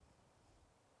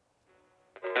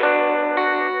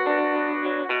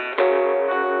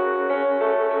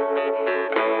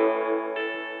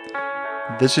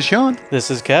This is Sean. This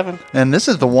is Kevin. And this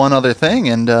is the one other thing,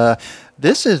 and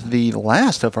this is the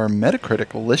last of our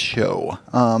Metacritic list show.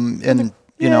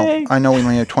 You know, I know we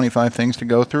only have 25 things to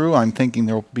go through. I'm thinking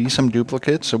there will be some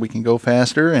duplicates so we can go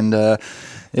faster, and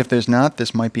if there's not,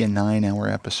 this might be a 9-hour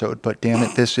episode. But damn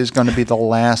it, this is going to be the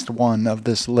last one of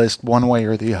this list one way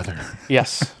or the other.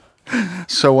 Yes.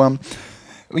 So,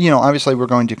 you know, obviously we're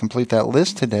going to complete that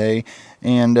list today,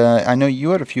 and I know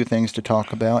you had a few things to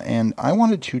talk about, and I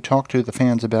wanted to talk to the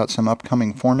fans about some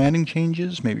upcoming formatting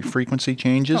changes, maybe frequency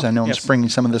changes. I know I'm springing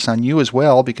some of this on you as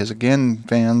well, because again,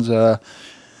 fans,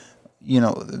 you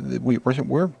know,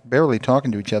 we're barely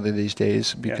talking to each other these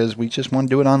days because we just want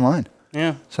to do it online.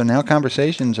 Yeah. So now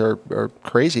conversations are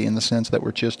crazy in the sense that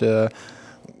we're just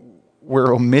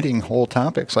we're omitting whole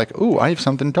topics like, ooh, I have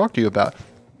something to talk to you about.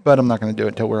 But I'm not going to do it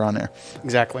until we're on there.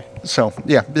 Exactly. So,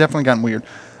 yeah, definitely gotten weird.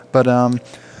 But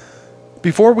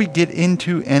before we get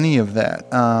into any of that,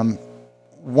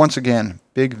 once again,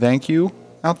 big thank you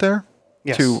out there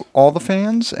to all the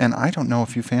fans. And I don't know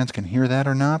if you fans can hear that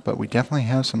or not, but we definitely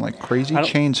have some like crazy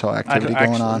chainsaw activity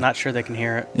going on. I'm not sure they can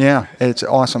hear it. Yeah, it's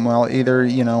awesome. Well, either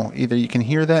you can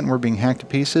hear that and we're being hacked to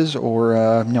pieces,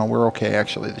 or no, we're okay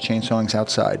actually. The chainsawing's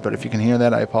outside. But if you can hear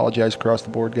that, I apologize across the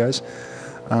board, guys.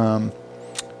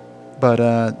 But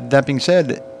that being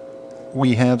said,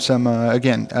 we have some,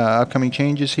 upcoming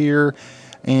changes here.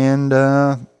 And,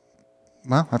 well,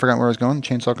 I forgot where I was going. The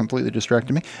chainsaw completely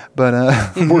distracted me. But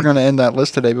we're going to end that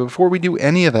list today. But before we do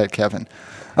any of that, Kevin.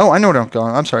 Oh, I know where I'm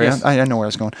going. I'm sorry. Yes. I know where I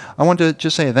was going. I want to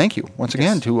just say a thank you once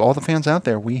again to all the fans out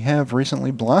there. We have recently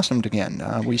blossomed again.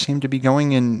 We seem to be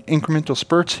going in incremental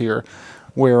spurts here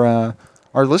where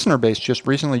our listener base just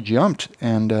recently jumped.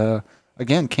 And,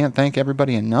 again, can't thank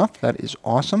everybody enough. That is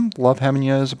awesome. Love having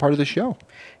you as a part of the show.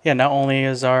 Yeah, not only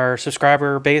is our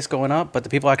subscriber base going up, but the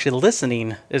people actually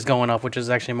listening is going up, which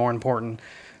is actually more important.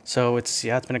 So it's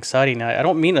been exciting. I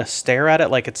don't mean to stare at it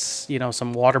like it's,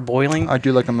 some water boiling. I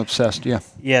do like I'm obsessed, yeah.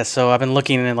 Yeah, so I've been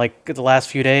looking and like the last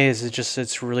few days,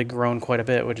 it's really grown quite a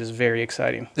bit, which is very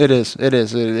exciting. It is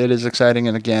exciting.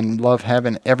 And again, love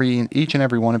having each and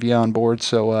every one of you on board.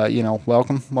 So,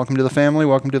 welcome to the family.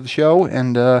 Welcome to the show.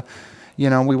 And,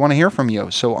 we want to hear from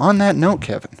you. So on that note,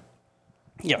 Kevin.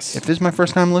 Yes. If this is my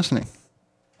first time listening,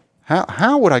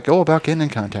 how would I go about getting in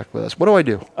contact with us? What do I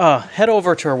do? Head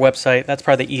over to our website. That's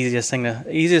probably the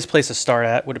easiest place to start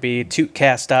at would be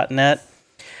tootcast.net.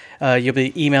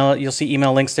 You'll see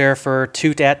email links there for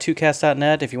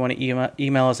toot@tootcast.net. If you want to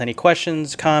email us any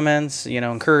questions, comments,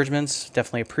 encouragements,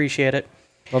 definitely appreciate it.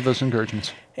 Love those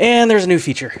encouragements. And there's a new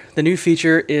feature. The new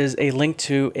feature is a link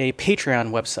to a Patreon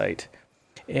website.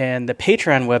 And the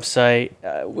Patreon website,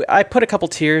 I put a couple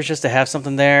tiers just to have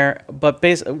something there, but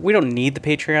we don't need the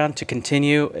Patreon to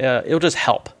continue. It'll just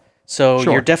help. So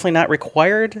You're definitely not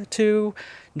required to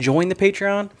join the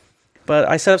Patreon, but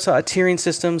I set up a tiering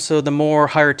system, so the more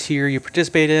higher tier you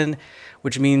participate in,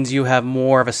 which means you have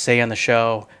more of a say on the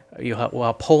show. We'll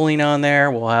have polling on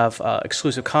there, we'll have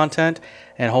exclusive content,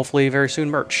 and hopefully very soon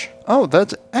merch. Oh,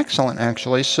 that's excellent,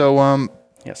 actually. So,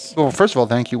 yes. Well, first of all,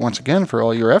 thank you once again for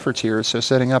all your efforts here. So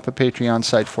setting up a Patreon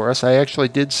site for us. I actually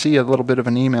did see a little bit of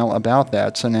an email about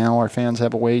that. So now our fans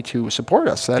have a way to support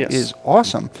us. That is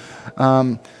awesome.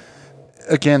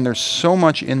 Again, there's so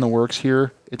much in the works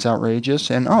here. It's outrageous.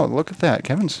 And, look at that.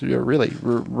 Kevin's really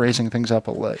raising things up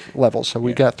a level. So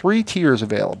we've got 3 tiers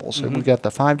available. So we've got the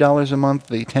 $5 a month,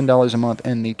 the $10 a month,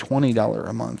 and the $20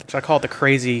 a month. So I call it the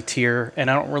crazy tier,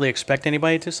 and I don't really expect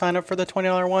anybody to sign up for the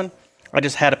 $20 one. I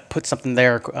just had to put something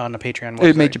there on the Patreon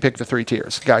website. It made you pick the 3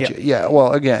 tiers. Gotcha. Yeah.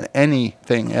 Well, again,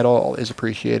 anything at all is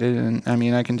appreciated. And, I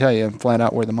mean, I can tell you flat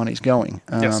out where the money's going.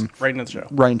 Yes, right into the show.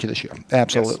 Right into the show.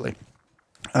 Absolutely.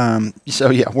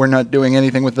 Yes. We're not doing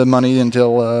anything with the money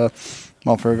until,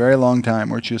 for a very long time.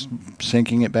 We're just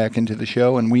sinking it back into the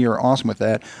show, and we are awesome with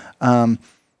that.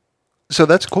 So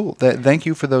that's cool. Thank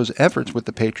you for those efforts with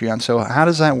the Patreon. So how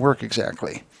does that work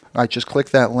exactly? I just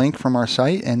click that link from our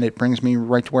site, and it brings me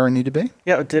right to where I need to be?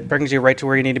 Yeah, it brings you right to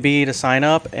where you need to be to sign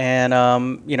up. And,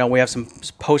 we have some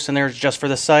posts in there just for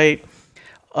the site.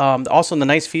 Also, the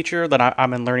nice feature that I've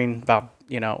been learning about,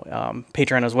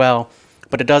 Patreon as well,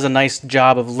 but it does a nice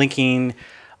job of linking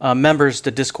members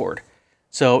to Discord.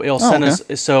 So it'll send us.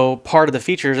 So part of the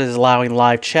features is allowing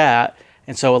live chat,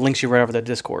 and so it links you right over to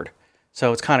Discord.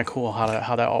 So it's kind of cool how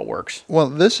that all works. Well,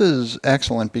 this is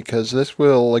excellent because this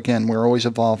will, again, we're always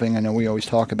evolving. I know we always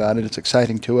talk about it. It's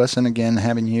exciting to us. And again,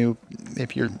 having you,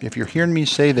 if you're hearing me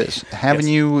say this, having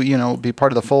you be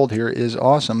part of the fold here is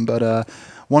awesome. But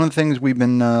one of the things we've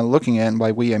been looking at, and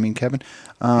by we I mean Kevin,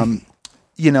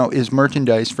 is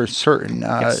merchandise for certain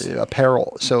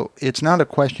apparel. So it's not a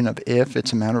question of if,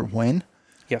 it's a matter of when.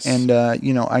 Yes. And,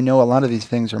 I know a lot of these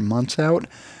things are months out.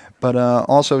 But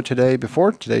also today,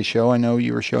 before today's show, I know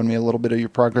you were showing me a little bit of your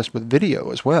progress with video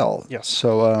as well. Yes.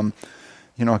 So,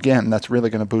 again, that's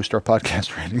really going to boost our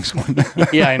podcast ratings when,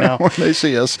 Yeah, I know. when they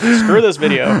see us. Screw this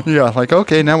video. Yeah, like,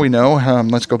 okay, now we know.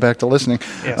 Let's go back to listening.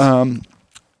 Yes.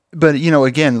 But,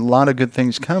 again, a lot of good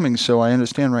things coming. So I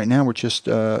understand right now we're just,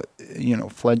 fledgling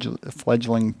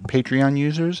Patreon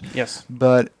users. Yes.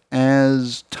 But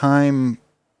as time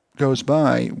goes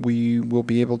by, we will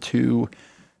be able to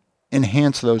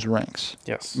enhance those ranks.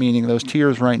 Yes. Meaning those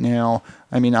tiers right now,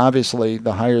 I mean, obviously,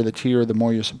 the higher the tier, the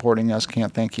more you're supporting us.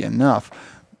 Can't thank you enough.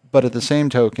 But at the same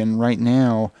token, right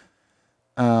now,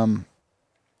 from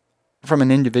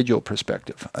an individual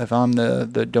perspective, if I'm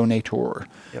the donator,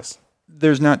 Yes.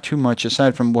 there's not too much,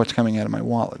 aside from what's coming out of my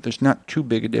wallet, there's not too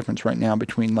big a difference right now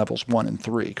between levels 1 and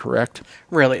 3, correct?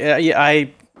 Really? Yeah,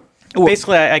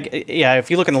 basically, if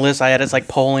you look in the list I had, it's like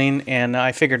polling, and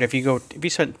I figured if you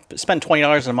spend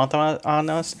 $20 a month on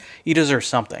us, you deserve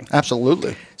something.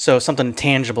 Absolutely. So something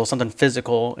tangible, something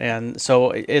physical, and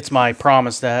so it's my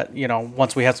promise that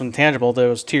once we have something tangible,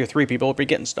 those tier 3 people will be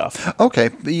getting stuff. Okay,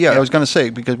 yeah. I was going to say,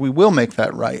 because we will make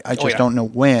that right. I just don't know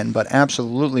when, but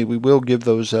absolutely we will give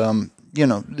those,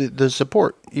 the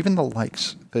support, even the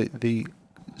likes, the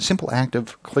simple act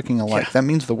of clicking a like, that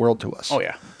means the world to us. Oh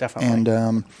yeah, definitely.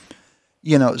 And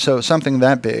so something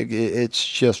that big, it's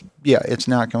just, it's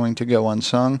not going to go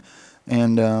unsung.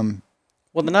 And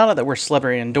well, now that we're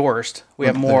celebrity endorsed, we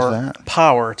have more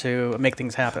power to make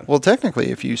things happen. Well, technically,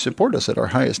 if you support us at our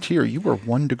highest tier, you are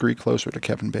 1 degree closer to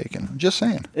Kevin Bacon. I'm just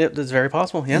saying. It's very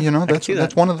possible, yeah.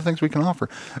 That's one of the things we can offer.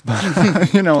 But,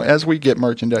 as we get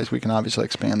merchandise, we can obviously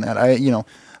expand that. I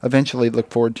eventually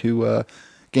look forward to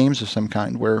games of some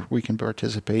kind where we can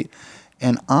participate.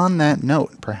 And on that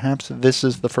note, perhaps this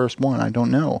is the first one. I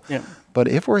don't know. Yeah. But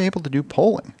if we're able to do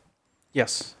polling.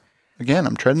 Yes. Again,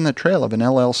 I'm treading the trail of an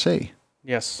LLC.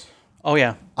 Yes. Oh,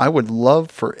 yeah. I would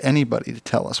love for anybody to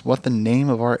tell us what the name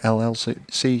of our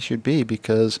LLC should be,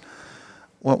 because,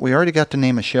 we already got to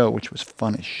name a show, which was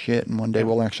fun as shit, and one day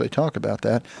we'll actually talk about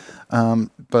that.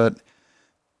 But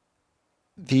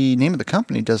the name of the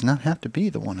company does not have to be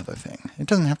the one other thing. It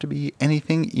doesn't have to be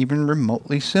anything even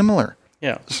remotely similar.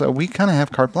 Yeah. So we kind of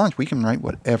have carte blanche. We can write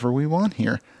whatever we want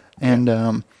here. And,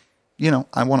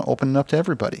 I want to open it up to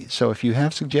everybody. So if you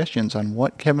have suggestions on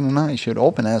what Kevin and I should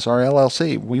open as our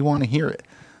LLC, we want to hear it.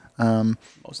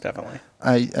 Most definitely.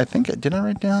 I think, did I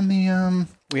write down the...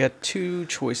 We had 2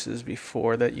 choices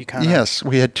before that you kind of... Yes,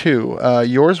 we had 2.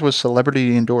 Yours was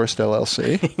Celebrity-Endorsed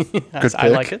LLC. Good pick. I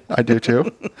like it. I do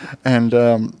too. And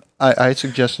I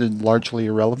suggested Largely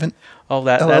Irrelevant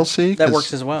LLC. That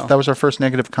works as well. That was our first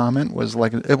negative comment, was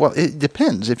like, it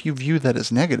depends. If you view that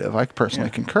as negative, I personally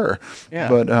concur. Yeah.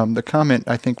 But the comment,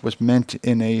 I think, was meant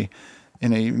in a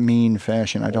mean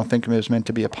fashion. I don't think it was meant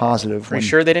to be a positive. Are you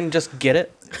sure they didn't just get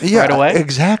it right away?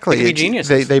 Exactly. They could be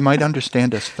geniuses. They might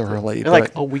understand us thoroughly. They're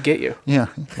like, we get you. Yeah,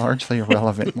 largely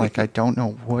irrelevant. Like, I don't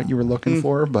know what you were looking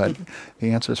for, but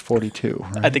the answer is 42.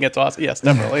 Right? I think it's awesome. Yes,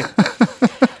 definitely.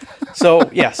 So,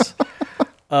 yes.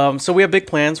 So we have big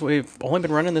plans. We've only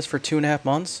been running this for 2.5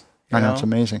 months. I know, it's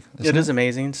amazing. It is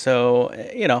amazing. So,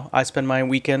 I spend my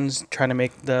weekends trying to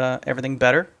make everything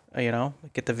better.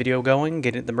 Get the video going,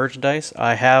 get the merchandise.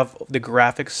 I have the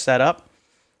graphics set up,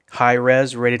 high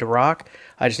res, ready to rock.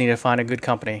 I just need to find a good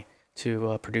company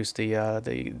to produce the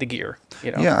gear.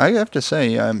 Yeah, I have to say,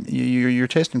 your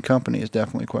taste in company is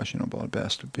definitely questionable at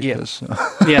best. Because,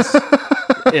 yes,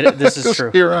 this is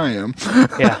true. Here I am.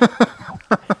 Yeah,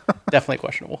 definitely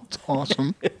questionable. It's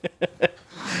awesome.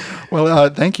 Well,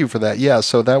 thank you for that. Yeah,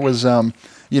 so that was.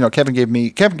 Kevin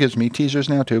gives me teasers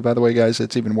now too. By the way, guys,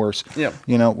 it's even worse. Yeah.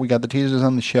 We got the teasers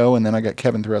on the show, and then I got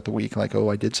Kevin throughout the week. Like,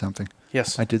 I did something.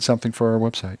 Yes. I did something for our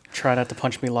website. Try not to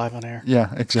punch me live on air.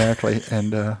 Yeah, exactly.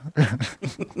 And the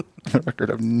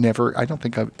record, I don't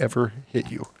think I've ever hit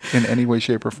you in any way,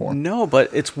 shape, or form. No, but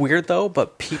it's weird though.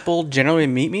 But people generally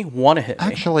meet me, want to hit me.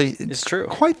 Actually, it's true.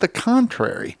 Quite the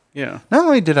contrary. Yeah. Not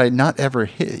only did I not ever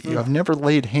hit you, I've never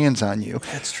laid hands on you.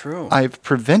 That's true. I've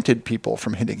prevented people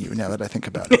from hitting you, now that I think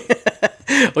about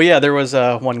it. Well, yeah, there was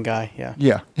one guy, yeah.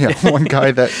 Yeah, one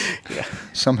guy that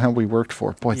somehow we worked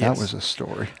for. Boy, that was a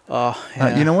story. Oh,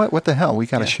 yeah. You know what? What the hell? We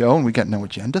got a show, and we got no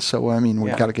agenda, so,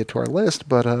 we've got to get to our list,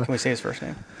 but... Can we say his first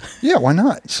name? Yeah, why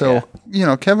not? So,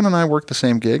 Kevin and I worked the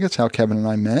same gig. That's how Kevin and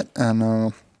I met,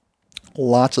 and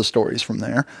lots of stories from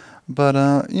there.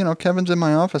 But, Kevin's in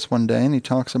my office one day, and he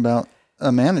talks about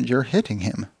a manager hitting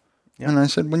him. Yep. And I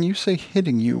said, when you say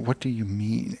hitting you, what do you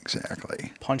mean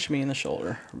exactly? Punch me in the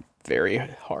shoulder very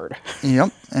hard.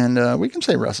 Yep. And we can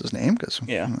say Russ's name because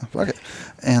fuck it.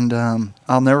 And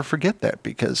I'll never forget that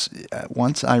because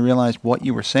once I realized what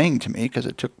you were saying to me, because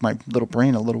it took my little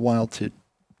brain a little while to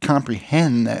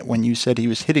comprehend that when you said he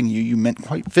was hitting you, you meant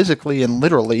quite physically and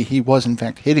literally he was in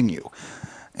fact hitting you.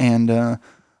 And I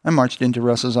marched into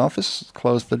Russ's office,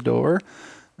 closed the door,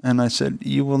 and I said,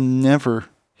 you will never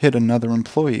hit another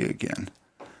employee again.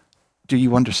 Do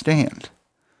you understand?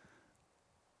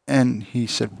 And he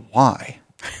said, why?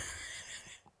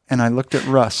 And I looked at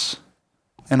Russ,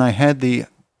 and I had the,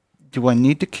 do I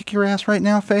need to kick your ass right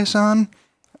now face on?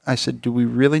 I said, do we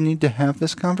really need to have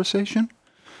this conversation?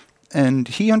 And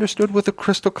he understood with a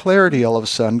crystal clarity all of a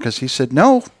sudden, because he said,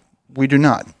 no, we do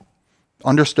not.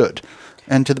 Understood.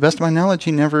 And to the best of my knowledge,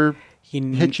 he never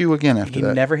hit you again after that.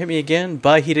 He never hit me again,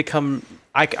 but he did come,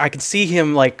 I could see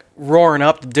him like roaring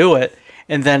up to do it,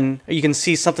 and then you can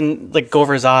see something like go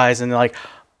over his eyes, and like,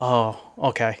 oh,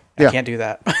 okay, I can't do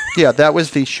that. Yeah, that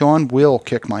was the Sean will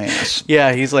kick my ass.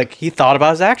 Yeah, he's like, he thought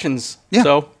about his actions. Yeah.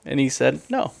 So, and he said,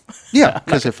 no. Yeah,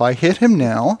 because if I hit him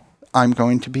now, I'm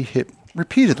going to be hit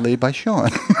repeatedly by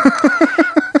Sean.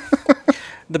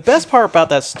 The best part about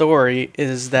that story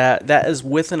is that is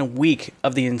within a week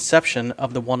of the inception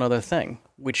of the One Other Thing,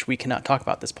 which we cannot talk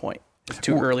about at this point. It's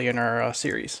too early in our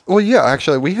series. Well, yeah,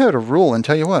 actually, we had a rule, and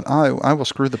tell you what, I will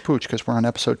screw the pooch because we're on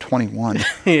episode 21.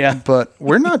 Yeah. But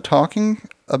we're not talking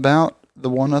about the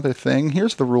One Other Thing.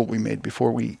 Here's the rule we made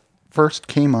before we first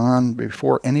came on,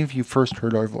 before any of you first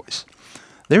heard our voice.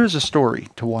 There is a story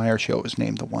to why our show is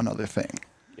named The One Other Thing.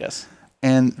 Yes.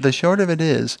 And the short of it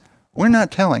is, we're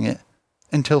not telling it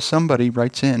until somebody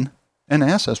writes in and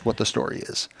asks us what the story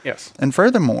is. Yes. And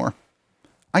furthermore,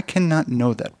 I cannot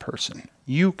know that person.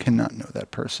 You cannot know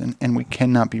that person, and we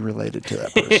cannot be related to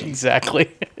that person. Exactly.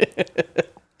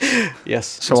 Yes.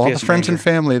 So all the friends and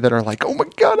family that are like, oh my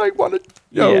God, I want to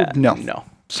know. Yeah, No.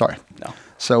 Sorry. No.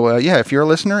 So, if you're a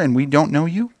listener and we don't know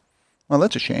you, well,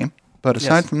 that's a shame. But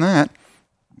aside from that,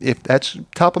 if that's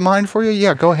top of mind for you,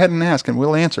 yeah, go ahead and ask, and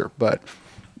we'll answer. But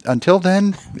until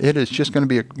then, it is just going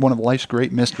to be one of life's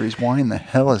great mysteries. Why in the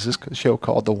hell is this show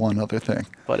called The One Other Thing?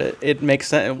 But it makes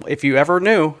sense. If you ever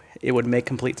knew, it would make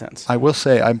complete sense. I will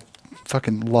say I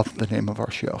fucking love the name of our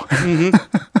show. Mm-hmm.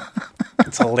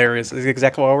 It's hilarious. It's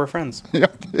exactly why we're friends. Yeah,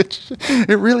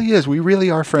 it really is. We really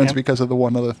are friends because of The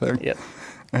One Other Thing. Yep.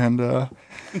 And,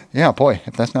 yeah, boy,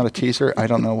 if that's not a teaser, I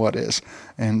don't know what is.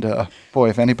 And, boy,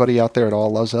 if anybody out there at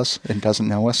all loves us and doesn't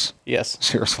know us, yes,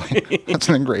 seriously, that's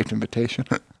an engraved invitation.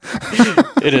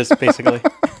 It is, basically.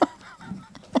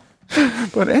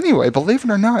 But anyway, believe it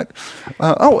or not,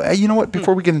 you know what?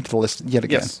 Before we get into the list yet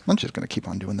again, I'm just going to keep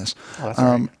on doing this. Oh, that's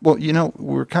all right. Well,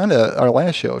 we're kind of, our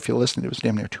last show, if you listened, it was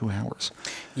damn near 2 hours.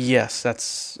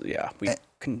 Yes, we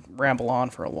can ramble on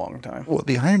for a long time. Well,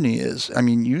 the irony is,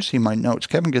 you see my notes.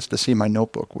 Kevin gets to see my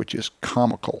notebook, which is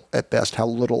comical at best, how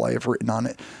little I have written on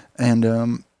it.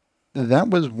 And that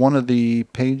was one of the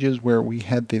pages where we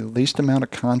had the least amount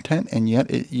of content, and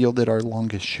yet it yielded our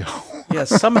longest show. Yeah,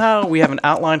 somehow we have an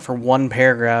outline for one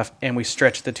paragraph, and we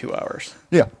stretch the 2 hours.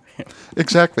 Yeah,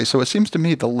 exactly. So it seems to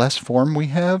me the less form we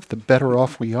have, the better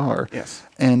off we are. Yes.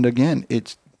 And again,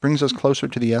 it brings us closer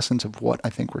to the essence of what I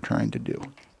think we're trying to do,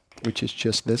 which is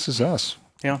just, this is us.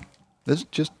 Yeah. This is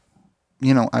just,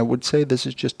 I would say this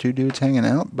is just 2 dudes hanging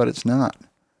out, but it's not.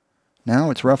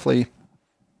 Now it's roughly,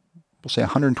 we'll say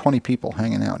 120 people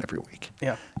hanging out every week.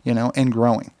 Yeah. And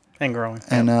growing. And growing.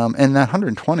 And and that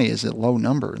 120 is a low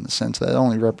number in the sense that it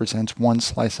only represents one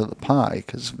slice of the pie,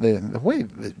 because the way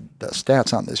the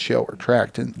stats on this show are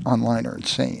tracked online are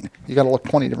insane. You got to look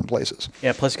 20 different places.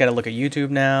 Yeah, plus you got to look at YouTube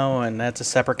now, and that's a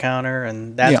separate counter,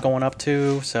 and that's going up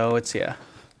too. So it's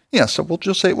Yeah, so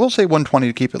we'll say 120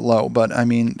 to keep it low, but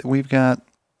we've got,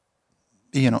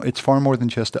 it's far more than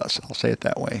just us. I'll say it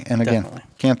that way. And again,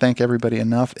 can't thank everybody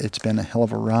enough. It's been a hell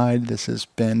of a ride. This has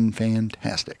been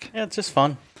fantastic. Yeah, it's just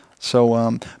fun.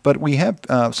 So, but we have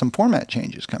some format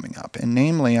changes coming up, and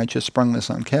namely, I just sprung this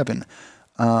on Kevin.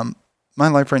 My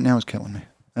life right now is killing me,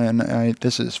 and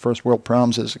this is first world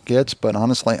problems as it gets. But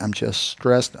honestly, I'm just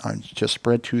stressed. I'm just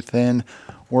spread too thin.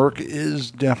 Work is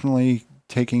definitely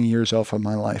taking years off of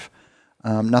my life.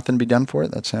 Nothing to be done for it.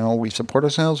 That's how we support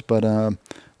ourselves. But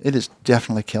it is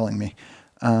definitely killing me.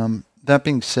 That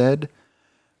being said,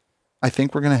 I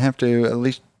think we're going to have to, at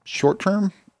least short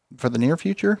term, for the near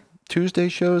future, Tuesday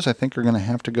shows, I think are going to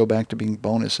have to go back to being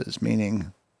bonuses,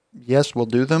 meaning, yes, we'll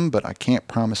do them, but I can't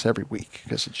promise every week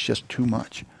because it's just too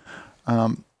much.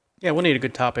 Yeah, we'll need a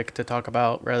good topic to talk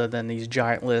about rather than these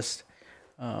giant lists.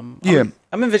 I'm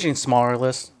envisioning smaller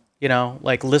lists.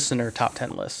 like listener top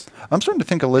 10 lists. I'm starting to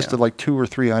think a list of like 2 or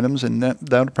 3 items, and that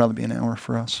would probably be an hour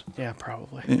for us. Yeah,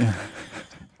 probably. Yeah.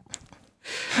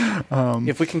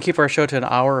 If we can keep our show to an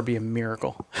hour, it'd be a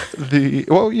miracle.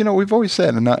 We've always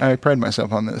said, and I pride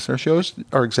myself on this, our shows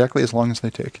are exactly as long as they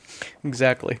take.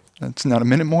 Exactly. That's not a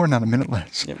minute more, not a minute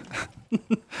less. Yep.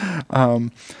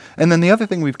 And then the other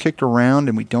thing we've kicked around,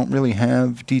 and we don't really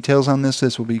have details on this.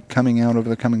 This will be coming out over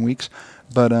the coming weeks,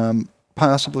 but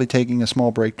possibly taking a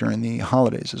small break during the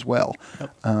holidays as well.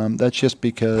 Yep. That's just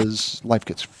because life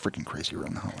gets freaking crazy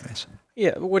around the holidays.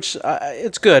 Yeah, which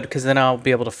it's good because then I'll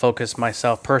be able to focus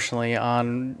myself personally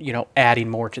on, adding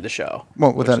more to the show.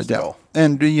 Well, without a doubt.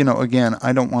 And, again,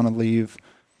 I don't want to leave,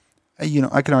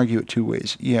 I can argue it 2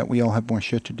 ways. Yeah, we all have more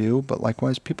shit to do, but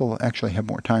likewise, people actually have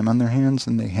more time on their hands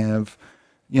than they have,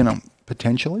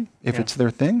 potentially, if it's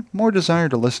their thing, more desire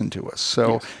to listen to us.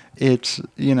 So it's,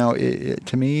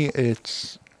 to me,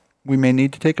 it's, we may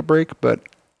need to take a break, but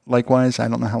likewise, I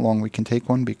don't know how long we can take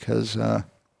one because,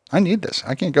 I need this.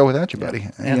 I can't go without you, buddy.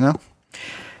 Yeah,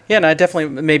 and I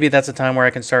definitely, maybe that's a time where I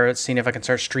can start seeing if I can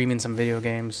start streaming some video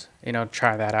games,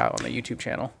 try that out on the YouTube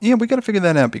channel. Yeah, we got to figure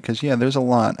that out because, there's a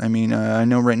lot. I mean, I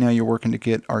know right now you're working to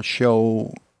get our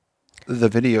show, the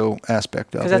video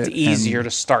aspect of it. Because that's easier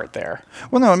to start there.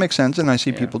 Well, no, it makes sense, and I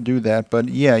see people do that. But,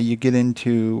 you get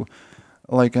into,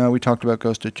 like we talked about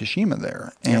Ghost of Tsushima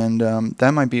there, and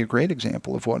that might be a great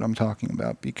example of what I'm talking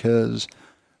about because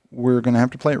we're going to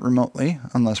have to play it remotely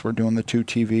unless we're doing the 2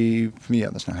 TV. Yeah,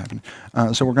 that's not happening.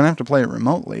 So we're going to have to play it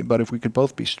remotely. But if we could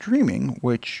both be streaming,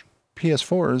 which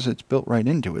PS4s, it's built right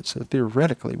into it. So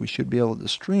theoretically, we should be able to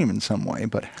stream in some way.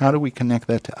 But how do we connect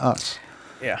that to us?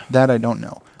 Yeah. That I don't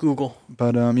know. Google.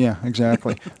 But, yeah,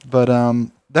 exactly. But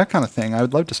that kind of thing, I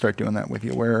would love to start doing that with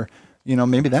you where,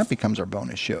 maybe that becomes our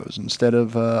bonus shows. Instead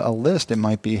of a list, it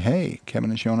might be, hey,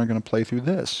 Kevin and Sean are going to play through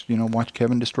this. Watch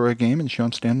Kevin destroy a game and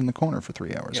Sean stand in the corner for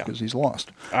 3 hours because he's lost.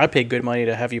 I paid good money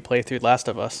to have you play through Last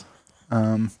of Us.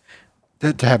 To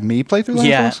have me play through Last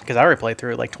of Us? Yeah, because I already played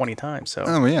through it like 20 times. So.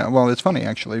 Oh, yeah. Well, it's funny,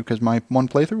 actually, because my one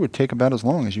playthrough would take about as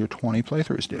long as your 20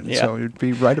 playthroughs did. Yeah. So it would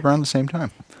be right around the same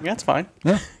time. Yeah, that's fine.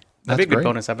 Yeah. That'd be a good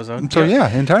bonus episode. So, yeah,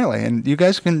 entirely. And you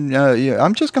guys can,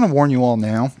 I'm just going to warn you all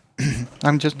now.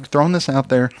 I'm just throwing this out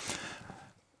there.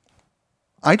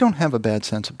 I don't have a bad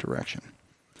sense of direction.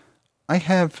 I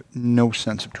have no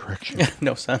sense of direction.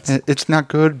 No sense. It's not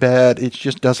good, bad. It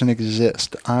just doesn't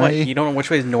exist. What, you don't know which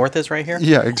way north is right here?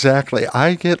 Yeah, exactly.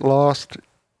 I get lost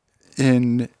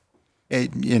in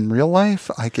real life.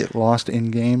 I get lost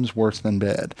in games worse than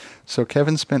bad. So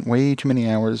Kevin spent way too many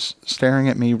hours staring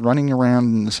at me, running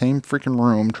around in the same freaking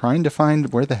room, trying to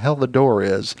find where the hell the door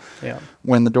is. Yeah.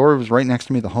 When the door was right next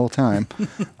to me the whole time.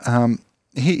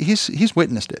 He's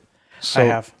witnessed it. So I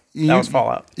have. That was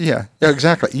Fallout. Yeah,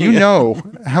 exactly. You know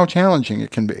how challenging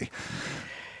it can be.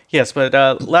 Yes, but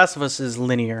Last of Us is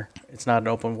linear. It's not an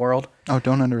open world. Oh,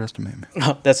 don't underestimate me.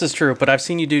 Oh, this is true, but I've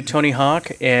seen you do Tony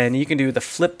Hawk, and you can do the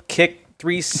flip, kick,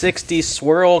 360,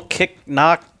 swirl, kick,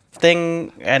 knock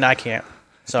thing, and I can't.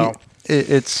 So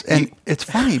it's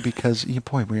funny because,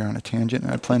 boy, we are on a tangent.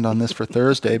 I planned on this for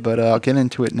Thursday, but I'll get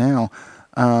into it now.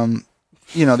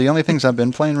 The only things I've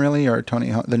been playing really are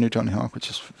the new Tony Hawk, which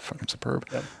is fucking superb.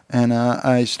 Yep. And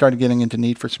I started getting into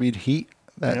Need for Speed Heat,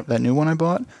 that new one I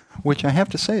bought, which I have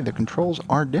to say, the controls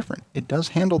are different. It does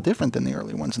handle different than the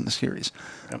early ones in the series,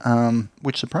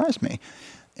 which surprised me.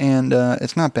 And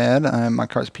it's not bad. My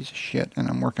car's a piece of shit, and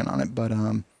I'm working on it. But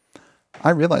I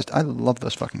realized I love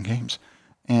those fucking games.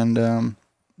 And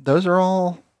those are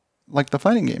all, like the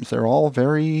fighting games, they're all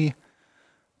very...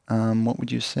 what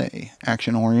would you say?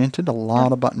 Action-oriented. A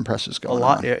lot of button presses going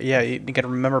on. Yeah. You got to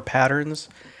remember patterns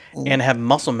and have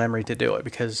muscle memory to do it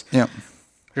because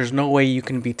there's no way you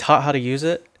can be taught how to use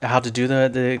it, how to do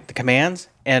the commands,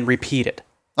 and repeat it.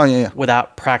 Oh, yeah.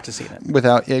 Without practicing it.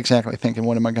 Without exactly thinking,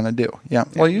 what am I going to do? Yeah.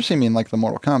 Well, you see me in like the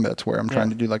Mortal Kombat's where I'm trying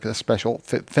to do like a special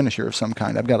finisher of some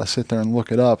kind. I've got to sit there and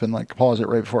look it up and like pause it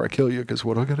right before I kill you because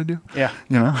what do I got to do? Yeah.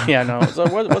 Yeah, no. So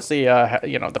what's the,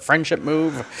 the friendship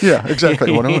move? Yeah,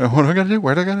 exactly. What do I got to do?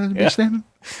 Where do I got to be standing?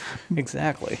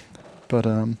 Exactly. But,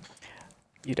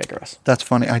 you digress. That's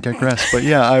funny. I digress. But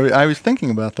yeah, I was thinking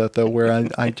about that though, where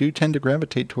I do tend to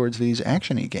gravitate towards these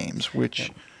action-y games,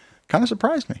 which kind of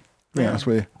surprised me. To be honest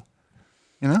with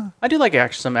you. I do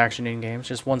like some action in games,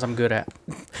 just ones I'm good at.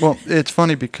 Well, it's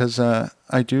funny because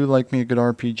I do like me a good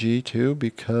RPG too,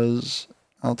 because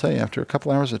I'll tell you, after a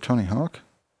couple hours of Tony Hawk,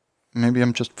 maybe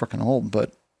I'm just fucking old,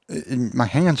 but my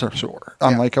hands are sore.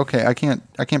 I'm like, okay, I can't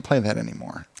play that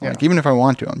anymore. Like, even if I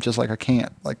want to, I'm just like, I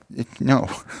can't. Like, no.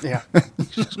 Yeah.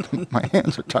 My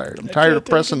hands are tired. I'm tired of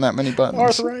pressing that many buttons.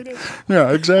 Arthritis.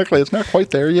 Yeah, exactly. It's not quite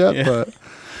there yet, but...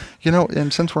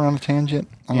 And since we're on a tangent,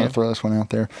 I'm going to throw this one out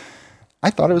there. I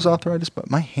thought it was arthritis,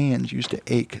 but my hands used to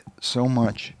ache so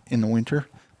much in the winter.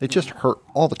 They just hurt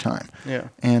all the time. Yeah.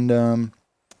 And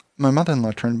my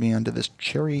mother-in-law turned me onto this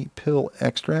cherry pill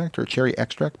extract or cherry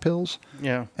extract pills.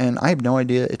 Yeah. And I have no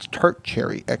idea. It's tart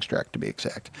cherry extract to be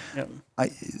exact. Yep.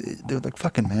 They're like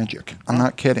fucking magic. I'm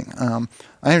not kidding.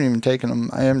 I haven't even taken them.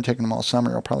 I haven't taken them all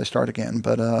summer. I'll probably start again.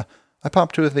 But I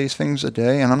pop 2 of these things a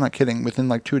day, and I'm not kidding. Within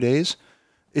like 2 days,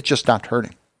 it just stopped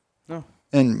hurting. Oh.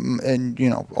 And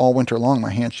all winter long, my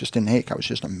hands just didn't ache. I was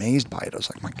just amazed by it. I was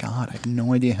like, my God, I have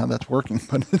no idea how that's working,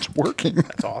 but it's working.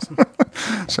 That's awesome.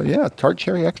 So, yeah, tart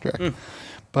cherry extract.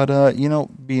 But,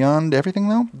 beyond everything,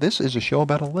 though, this is a show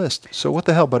about a list. So what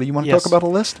the hell, buddy? You want to talk about a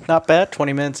list? Not bad.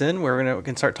 20 minutes in, we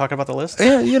can start talking about the list.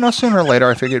 Yeah, sooner or later,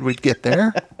 I figured we'd get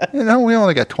there. We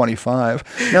only got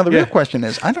 25. Now, the real question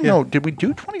is, I don't know, did we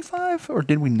do 25 or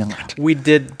did we not? We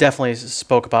did definitely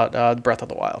spoke about Breath of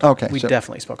the Wild. Okay. We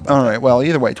definitely spoke about All right. Well,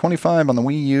 either way, 25 on the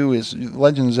Wii U is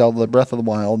Legend of Zelda, Breath of the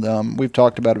Wild. We've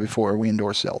talked about it before. We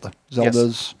endorse Zelda.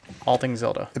 Zelda's... Yes. All things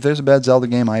Zelda. If there's a bad Zelda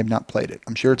game, I have not played it.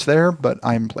 I'm sure it's there, but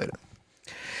I haven't played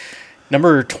it.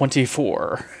 Number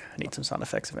 24. I need some sound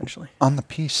effects eventually. On the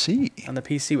PC. On the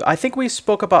PC. I think we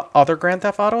spoke about other Grand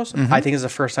Theft Autos. I think it's the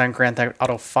first time Grand Theft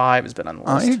Auto 5 has been on the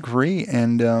list. I agree.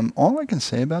 And all I can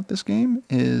say about this game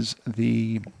is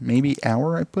the maybe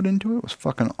hour I put into it was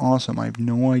fucking awesome. I have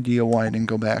no idea why I didn't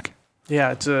go back.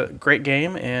 Yeah, it's a great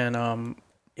game. And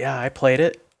I played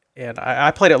it. And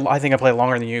I played it. I think I played it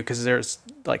longer than you because there's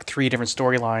like 3 different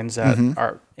storylines that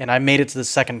are. And I made it to the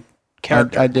second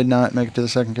character. I did not make it to the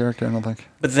second character, I don't think.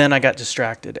 But then I got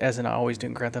distracted, as in I always do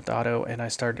in Grand Theft Auto, and I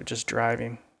started just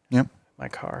driving my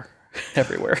car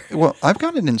everywhere. Well, I've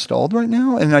got it installed right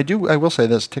now, and I will say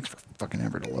this, it takes fucking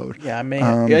ever to load. Yeah,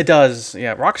 it does.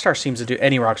 Yeah, Rockstar seems to do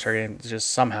any Rockstar game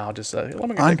just somehow just let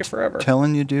me take it forever. I'm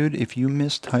telling you, dude, if you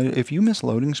miss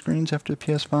loading screens after the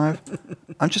PS5,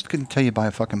 I'm just going to tell you buy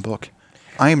a fucking book.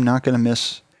 I am not going to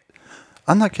miss.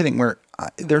 I'm not kidding.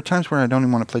 There are times where I don't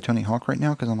even want to play Tony Hawk right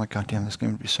now because I'm like, God damn, this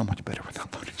game would be so much better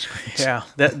without loading screens. Yeah,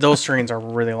 those screens are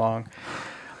really long.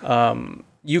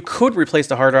 You could replace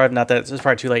the hard drive. Not that it's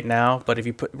probably too late now, but if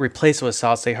you replace it with a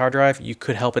solid state hard drive, you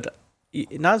could help it.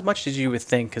 Not as much as you would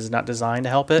think because it's not designed to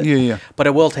help it. Yeah. But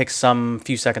it will take some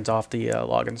few seconds off the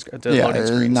loading screens.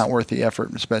 It's not worth the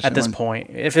effort, especially at this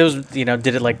point. If it was, did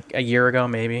it like a year ago,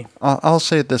 maybe. I'll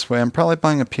say it this way: I'm probably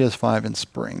buying a PS5 in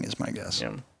spring, is my guess.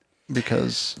 Yeah.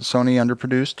 Because Sony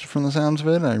underproduced from the sounds of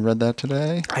it. I read that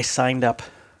today. I signed up.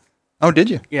 Oh, did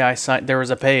you? Yeah, I signed. There was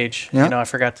a page. Yeah. I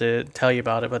forgot to tell you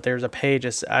about it, but there's a page.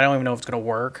 I don't even know if it's going to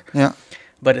work. Yeah.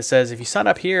 But it says if you sign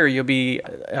up here, you'll be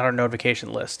on our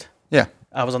notification list. Yeah.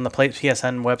 I was on the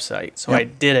PSN website, so I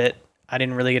did it. I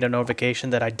didn't really get a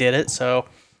notification that I did it, so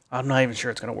I'm not even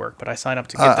sure it's going to work, but I signed up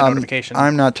to get the notification.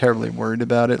 I'm not terribly worried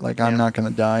about it. Like, I'm not going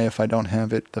to die if I don't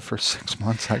have it the first 6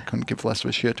 months. I couldn't give less of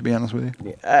a shit, to be honest with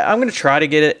you. I'm going to try to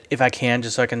get it if I can,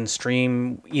 just so I can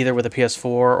stream either with the PS4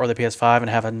 or the PS5 and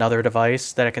have another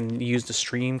device that I can use to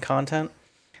stream content.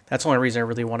 That's the only reason I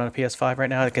really want a PS5 right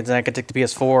now, because then I could take the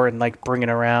PS4 and bring it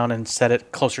around and set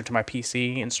it closer to my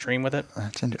PC and stream with it.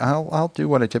 I'll do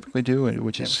what I typically do,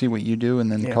 which is see what you do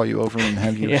and then call you over and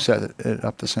have you set it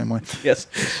up the same way. Yes.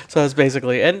 So that's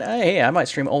basically, and hey, I might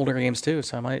stream older games too.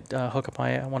 So I might hook up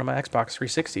one of my Xbox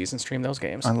 360s and stream those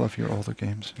games. I love your older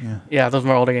games. Yeah. Yeah, those are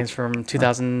my older games from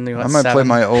 2007. I might play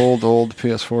my old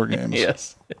PS4 games.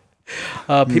 Yes.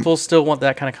 People still want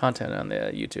that kind of content on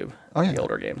the YouTube. Oh, yeah. The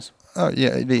older games. Oh,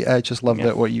 yeah. I just love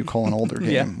that what you call an older game.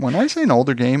 Yeah. When I say an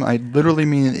older game, I literally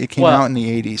mean it came out in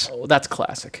the 80s. Oh, that's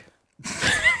classic.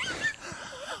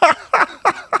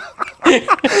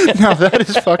 Now, that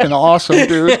is fucking awesome,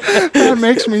 dude. That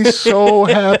makes me so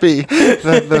happy.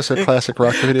 Those are classic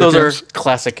rock video games. Those are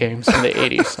classic games from the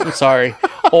 80s. I'm sorry.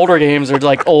 Older games are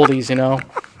like oldies,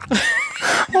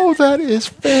 Oh, that is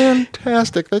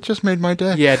fantastic. That just made my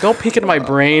day. Yeah, don't peek into my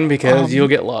brain because you'll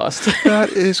get lost. That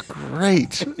is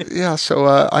great. Yeah, so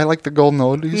I like the Golden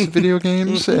Oldies video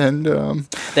games. And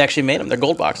they actually made them. They're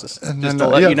gold boxes, and just then,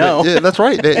 to let you know. Yeah, that's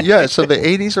right. So the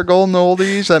 80s are Golden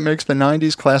Oldies. That makes the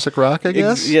 90s classic rock, I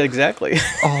guess. Yeah, exactly.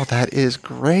 Oh, that is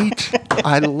great.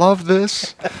 I love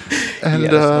this. And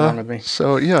that's wrong with me.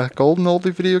 So, yeah, Golden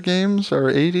Oldie video games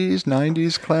are 80s,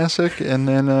 90s classic. And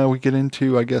then we get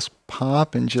into, I guess,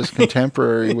 pop and just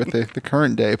contemporary with the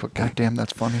current day, but goddamn,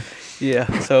 that's funny.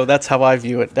 Yeah, so that's how I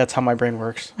view it. That's how my brain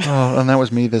works. Oh, and that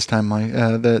was me this time.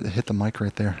 That hit the mic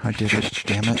right there. I did it.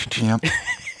 Damn it. Yep.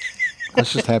 I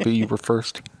was just happy you were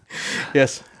first.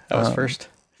 Yes, I was first.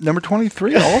 Number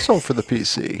 23, also for the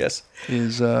PC. Yes.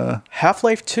 Is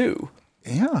Half-Life 2.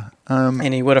 Yeah.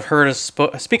 And you would have heard us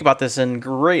speak about this in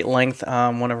great length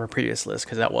on one of our previous lists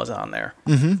because that was on there.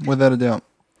 Mm-hmm, without a doubt.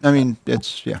 I mean,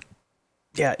 yeah.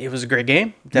 Yeah, it was a great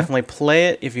game. Definitely play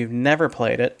it if you've never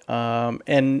played it.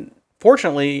 And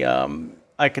fortunately,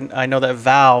 I know that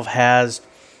Valve has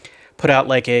put out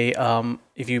like a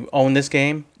if you own this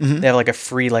game, they have like a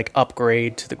free like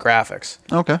upgrade to the graphics.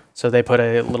 Okay. So they put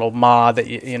a little mod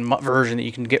version that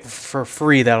you can get for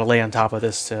free that'll lay on top of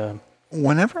this.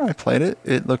 Whenever I played it,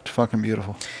 it looked fucking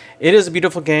beautiful. It is a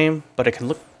beautiful game, but it can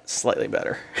look slightly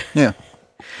better. Yeah.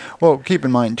 Well, keep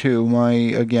in mind too,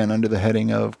 again under the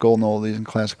heading of golden oldies and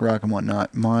classic rock and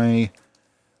whatnot, my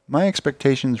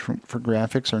expectations for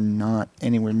graphics are not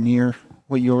anywhere near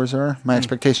what yours are. My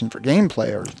expectations for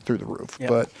gameplay are through the roof,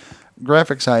 but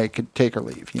graphics I could take or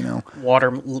leave.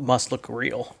 Water must look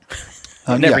real.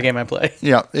 In every game I play.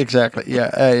 Yeah, exactly. Yeah,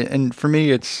 and for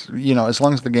me, it's as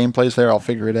long as the gameplay's there, I'll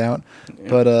figure it out. Yeah.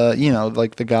 But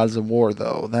like the Gods of War,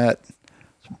 though, that's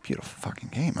a beautiful fucking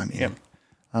game. I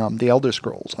mean, the Elder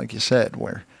Scrolls, like you said,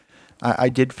 where I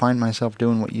did find myself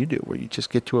doing what you do, where you just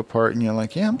get to a part and you're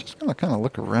like, I'm just gonna kind of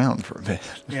look around for a bit.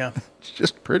 Yeah, it's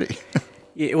just pretty.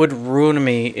 It would ruin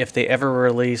me if they ever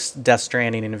released Death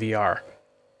Stranding in VR,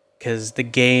 because the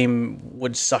game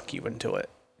would suck you into it.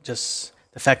 Just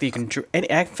the fact that you can... And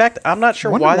in fact, I'm not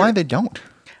sure why they don't.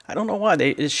 I don't know why.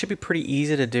 It should be pretty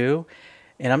easy to do.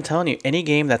 And I'm telling you, any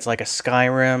game that's like a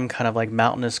Skyrim, kind of like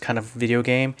mountainous kind of video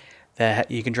game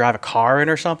that you can drive a car in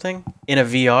or something, in a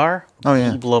VR,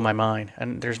 will blow my mind.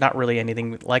 And there's not really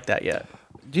anything like that yet.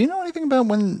 Do you know anything about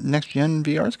when next-gen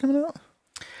VR is coming out?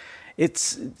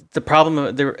 It's the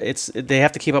problem. They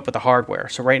have to keep up with the hardware.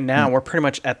 So right now, we're pretty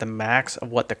much at the max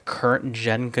of what the current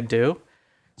gen could do.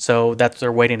 So that's what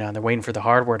they're waiting on. They're waiting for the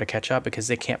hardware to catch up because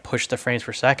they can't push the frames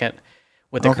per second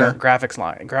with the current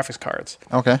graphics cards.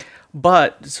 Okay.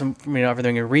 But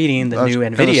everything you're reading, the new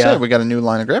NVIDIA. We got a new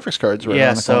line of graphics cards right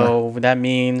on the corner. So that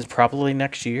means probably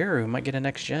next year we might get a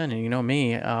next gen, and you know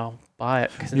me, I'll buy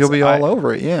it. You'll be all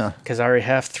over it, yeah. Because I already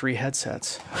have 3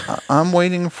 headsets. I'm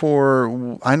waiting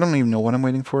for. I don't even know what I'm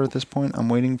waiting for at this point. I'm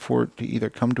waiting for it to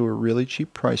either come to a really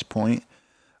cheap price point,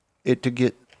 it to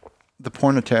get the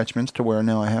porn attachments to where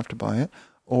now I have to buy it,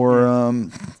 or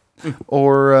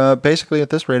basically at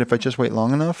this rate, if I just wait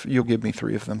long enough, you'll give me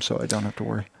 3 of them so I don't have to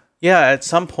worry. Yeah, at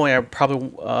some point I probably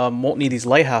won't need these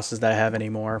lighthouses that I have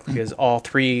anymore because all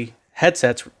 3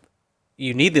 headsets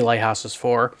you need the lighthouses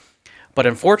for, but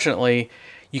unfortunately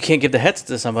you can't give the headsets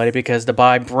to somebody because to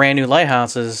buy brand new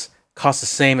lighthouses costs the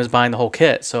same as buying the whole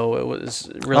kit. So it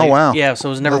was really... Oh, wow. Yeah, so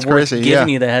it was never worth giving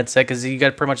you the headset because you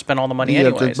got to pretty much spend all the money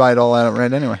anyways. You have to buy it all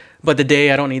outright anyway. But the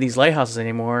day I don't need these lighthouses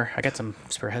anymore, I got some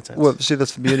spare headsets. Well, see,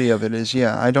 that's the beauty of it is,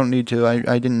 I don't need to. I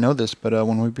didn't know this, but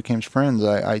when we became friends,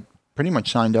 I pretty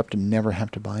much signed up to never have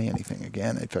to buy anything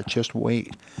again. If I just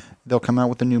wait, they'll come out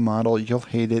with a new model, you'll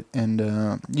hate it,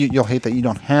 and you'll hate that you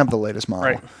don't have the latest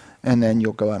model. Right. And then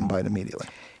you'll go out and buy it immediately.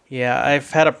 Yeah, I've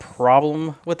had a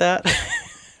problem with that.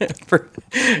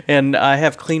 And I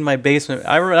have cleaned my basement.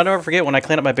 I'll never forget when I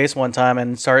cleaned up my basement one time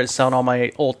and started selling all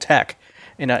my old tech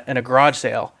in a garage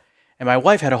sale. And my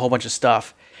wife had a whole bunch of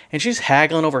stuff. And she's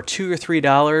haggling over $2 or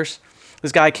 $3.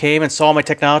 This guy came and saw my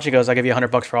technology. Goes, "I'll give you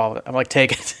 $100 for all of it." I'm like,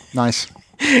 "Take it." Nice.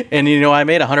 And I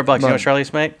made $100. You know what Charlie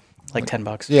used to make? Like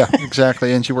 $10. Yeah,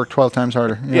 exactly. And she worked 12 times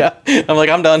harder. Yeah. I'm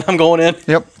like, I'm done. I'm going in.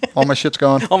 Yep. All my shit's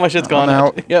gone. All my shit's gone. I'm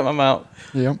out. Yep, I'm out.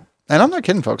 Yep. And I'm not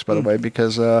kidding, folks, by the way,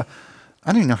 because I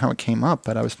don't even know how it came up,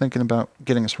 but I was thinking about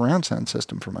getting a surround sound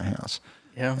system for my house.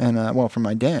 Yeah. And, for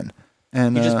my den.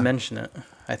 And you just mentioned it,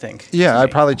 I think. Yeah, I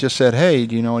probably just said, "Hey,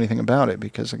 do you know anything about it?"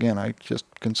 Because, again, I just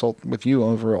consult with you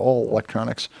over all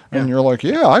electronics. Yeah. And you're like,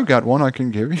 "Yeah, I've got one I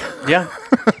can give you." Yeah.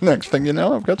 Next thing you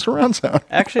know, I've got surround sound.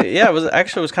 Actually, yeah, it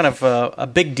was kind of a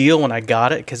big deal when I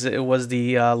got it because it was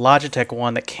the Logitech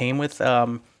one that came with...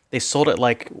 they sold it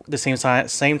like the same time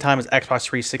as Xbox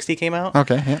 360 came out.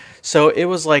 Okay, yeah. So it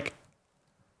was like...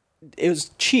 It was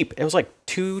cheap. It was like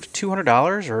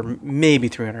 $200 or maybe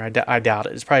 $300. I doubt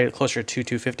it. It's probably closer to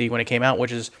 $250 when it came out,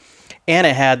 and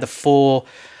it had the full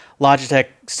Logitech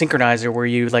synchronizer where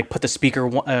you like put the speaker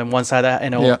on one side of that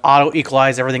and it'll auto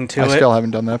equalize everything to it. I still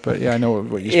haven't done that, but yeah, I know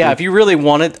what you speak. Yeah, if you really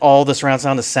wanted all the surround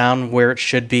sound to sound where it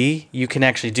should be, you can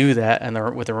actually do that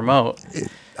with the remote.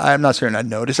 I'm not certain I'd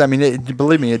notice. I mean,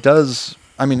 believe me, it does.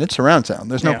 I mean, it's surround sound.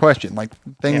 There's no question. Like,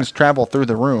 things travel through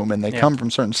the room, and they come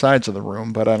from certain sides of the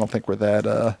room, but I don't think we're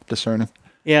that discerning.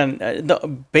 Yeah,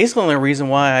 and basically the only reason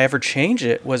why I ever changed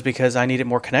it was because I needed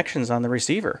more connections on the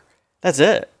receiver. That's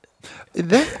it.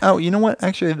 You know what?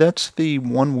 Actually, that's the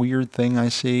one weird thing I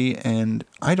see, and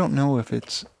I don't know if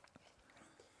it's...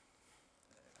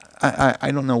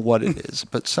 I don't know what it is,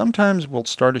 but sometimes we'll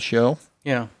start a show,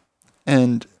 Yeah.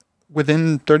 And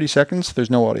within 30 seconds, there's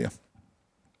no audio.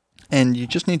 And you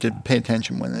just need to pay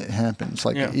attention when it happens.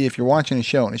 Like, if you're watching a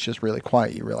show and it's just really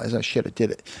quiet, you realize, oh, shit, it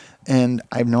did it. And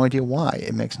I have no idea why.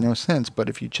 It makes no sense. But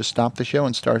if you just stop the show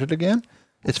and start it again,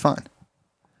 it's fine.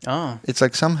 Oh. It's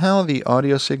like somehow the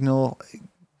audio signal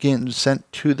getting sent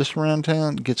to the surround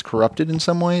sound gets corrupted in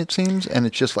some way, it seems. And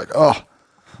it's just like, oh,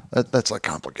 that's like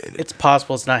complicated. It's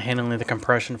possible it's not handling the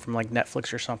compression from like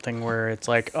Netflix or something where it's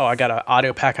like, oh, I got an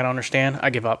audio pack I don't understand. I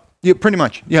give up. Yeah, pretty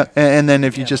much. Yeah. And then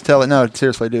if you just tell it, no,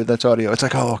 seriously, dude, that's audio. It's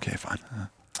like, oh, okay, fine.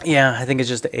 Yeah, I think it's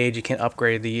just the age. You can't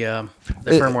upgrade the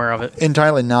firmware of it.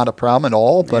 Entirely not a problem at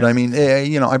all. But I mean,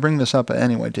 I bring this up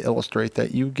anyway to illustrate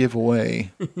that you give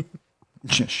away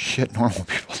just shit normal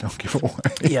people don't give away.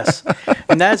 Yes.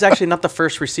 And that is actually not the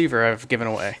first receiver I've given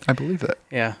away. I believe that.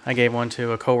 Yeah, I gave one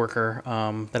to a coworker.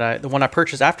 The one I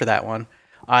purchased after that one,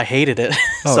 I hated it,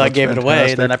 so I gave it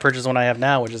away. Then I purchased one I have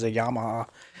now, which is a Yamaha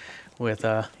with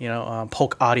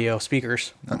Polk audio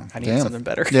speakers. I need something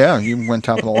better. Yeah, you went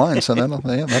top of the line, so that'll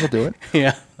do it.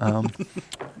 Yeah.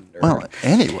 Well,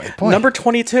 anyway, boy. Number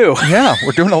 22. Yeah,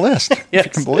 we're doing a list. Yes. If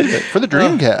you can believe it. For the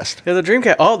Dreamcast. Yeah, the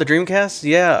Dreamcast. Oh, the Dreamcast.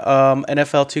 Yeah.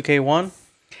 NFL 2K1.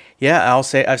 Yeah,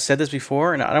 I've said this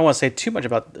before, and I don't want to say too much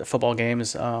about football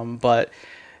games, but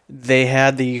they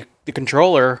had the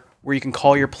controller where you can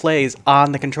call your plays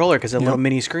on the controller because it's a little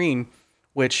mini screen,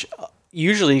 which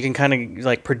usually you can kind of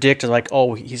like predict like,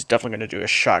 oh, he's definitely going to do a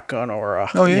shotgun or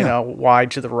a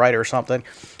wide to the right or something,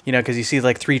 because you see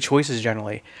like 3 choices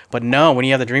generally. But no, when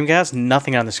you have the Dreamcast,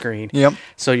 nothing on the screen. Yep.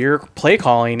 So your play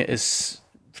calling is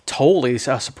totally a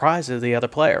surprise to the other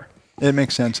player. It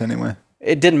makes sense anyway.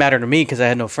 It didn't matter to me because I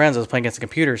had no friends. I was playing against the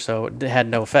computer, so it had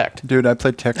no effect. Dude, I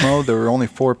played Tecmo. There were only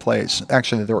 4 plays.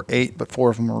 Actually, there were 8, but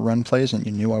 4 of them were run plays, and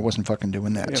you knew I wasn't fucking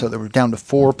doing that. Yep. So there were down to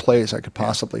 4 plays I could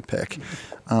possibly pick.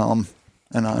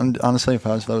 And honestly, if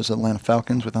I was those Atlanta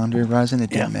Falcons with Andre Rison, it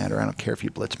didn't matter. I don't care if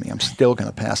you blitz me. I'm still going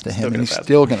to pass to him, and he's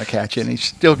still going to catch it, and he's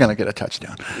still going to get a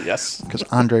touchdown. Yes. Because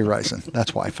Andre Rison.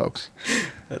 That's why, folks.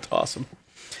 That's awesome.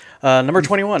 Number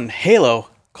 21, Halo,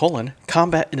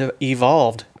 Combat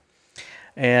Evolved.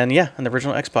 And on the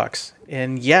original Xbox.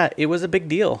 And it was a big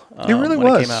deal. It really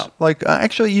was. It came out. Like,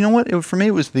 actually, you know what? For me,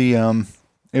 it was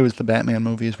the Batman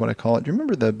movie is what I call it. Do you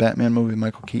remember the Batman movie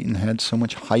Michael Keaton had so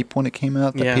much hype when it came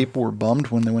out that people were bummed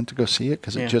when they went to go see it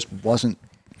because it just wasn't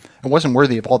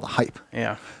worthy of all the hype.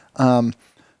 Yeah.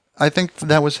 I think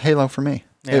that was Halo for me.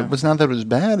 Yeah. It was not that it was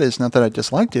bad. It's not that I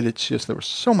disliked it. It's just there was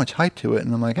so much hype to it.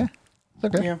 And I'm like, it's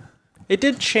okay. Yeah. It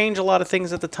did change a lot of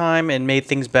things at the time and made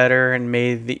things better and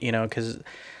made because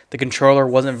the controller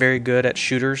wasn't very good at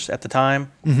shooters at the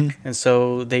time. Mm-hmm. And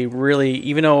so they really,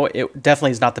 even though it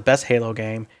definitely is not the best Halo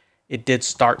game, it did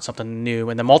start something new.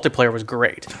 And the multiplayer was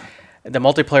great. The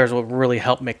multiplayer is what really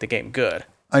helped make the game good.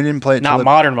 I didn't play it. Not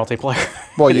modern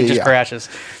multiplayer. Well, it just crashes.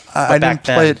 I didn't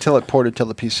play it till it ported to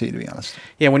the PC, to be honest.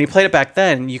 Yeah, when you played it back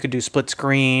then, you could do split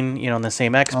screen, on the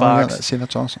same Xbox. Oh, yeah,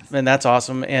 that's awesome. And that's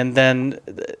awesome. And then,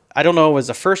 I don't know if it was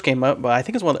the first game, but I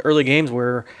think it's one of the early games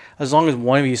where as long as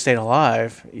one of you stayed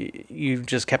alive, you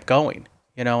just kept going.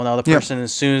 And the other person,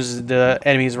 as soon as the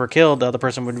enemies were killed, the other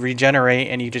person would regenerate,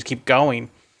 and you just keep going.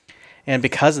 And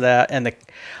because of that, and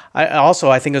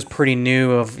I think it was pretty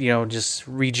new of just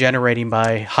regenerating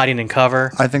by hiding in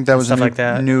cover. I think that was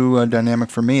a new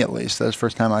dynamic for me, at least. That was the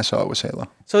first time I saw it was Halo.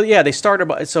 So they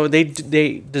started. So they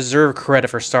deserve credit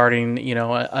for starting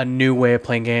a new way of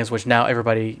playing games, which now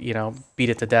everybody beat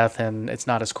it to death, and it's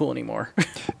not as cool anymore.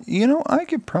 I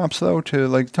give props though to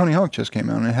like Tony Hawk just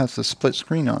came out and it has the split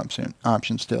screen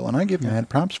option still, and I give mad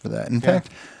props for that. In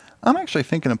fact, I'm actually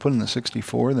thinking of putting the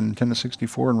Nintendo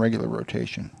 64 in regular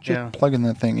rotation. Just plugging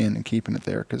that thing in and keeping it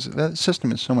there because that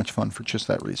system is so much fun for just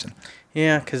that reason.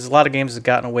 Yeah, because a lot of games have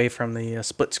gotten away from the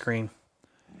split screen,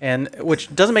 and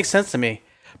which doesn't make sense to me.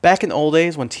 Back in the old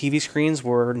days when TV screens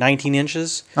were 19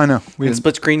 inches, I know. And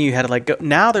split screen you had to go.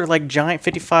 Now they're like giant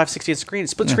 55, 60 inch screens.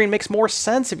 Split screen makes more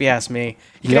sense if you ask me.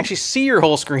 You can actually see your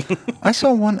whole screen. I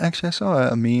saw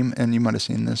a meme, and you might have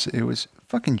seen this. It was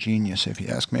fucking genius if you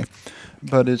ask me.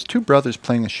 But it's 2 brothers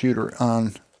playing a shooter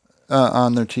on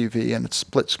their TV, and it's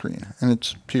split screen, and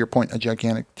it's, to your point, a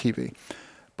gigantic TV.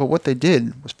 But what they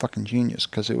did was fucking genius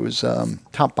because it was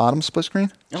top-bottom split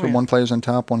screen. So one player's on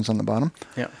top, one's on the bottom.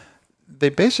 Yeah. They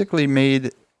basically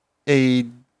made a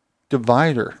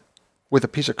divider with a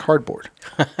piece of cardboard.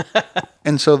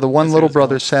 And so the one little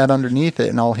brother sat underneath it,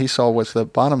 and all he saw was the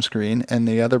bottom screen, and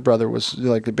the other brother was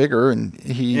like the bigger, and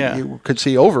he could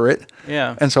see over it.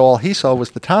 Yeah. And so all he saw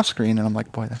was the top screen, and I'm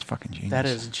like, boy, that's fucking genius. That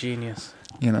is genius.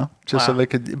 So they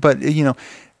could, but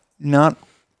not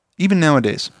even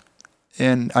nowadays.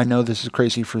 and I know this is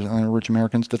crazy for rich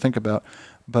Americans to think about,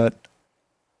 but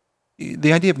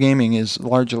the idea of gaming is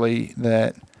largely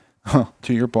that,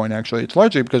 to your point, actually, it's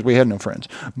largely because we had no friends,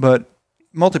 but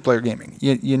multiplayer gaming,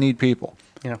 you need people.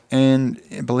 Yeah. And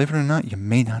believe it or not, you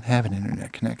may not have an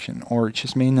internet connection, or it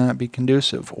just may not be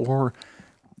conducive, or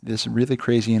this is really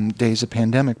crazy in days of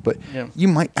pandemic, but you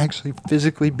might actually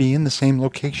physically be in the same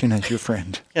location as your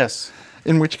friend. Yes.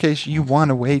 In which case, you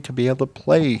want a way to be able to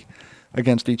play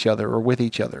against each other or with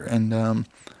each other. And,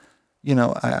 you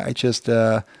know, I just,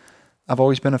 I've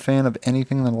always been a fan of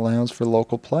anything that allows for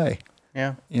local play.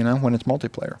 Yeah. You know, when it's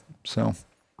multiplayer. So,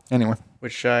 anyway.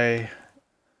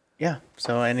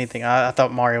 So anything. I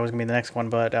thought Mario was going to be the next one,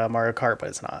 but Mario Kart, but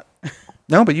it's not.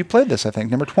 No, but you played this, I think.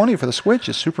 Number 20 for the Switch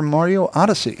is Super Mario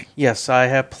Odyssey. Yes, I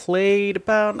have played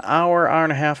about an hour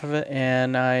and a half of it,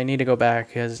 and I need to go back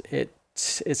because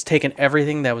it's taken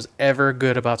everything that was ever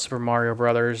good about Super Mario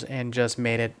Brothers and just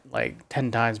made it like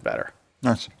 10 times better.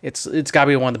 Nice. It's got to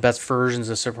be one of the best versions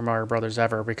of Super Mario Brothers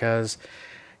ever because,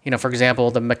 you know, for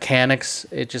example, the mechanics,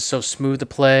 it's just so smooth to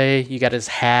play. You got his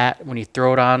hat. When you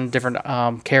throw it on different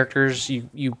characters,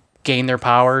 you gain their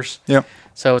powers. Yep.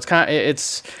 So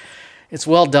it's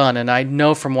well done, and I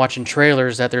know from watching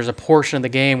trailers that there's a portion of the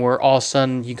game where all of a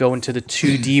sudden you go into the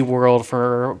 2D world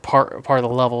for part of the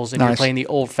levels, and you're playing the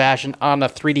old-fashioned on a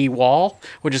 3D wall,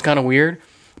 which is kind of weird.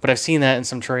 But I've seen that in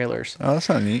some trailers. Oh, that's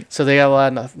not neat. So they got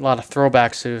a lot of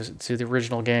throwbacks to the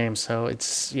original game. So it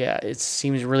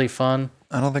seems really fun.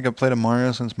 I don't think I've played a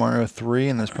Mario since Mario 3,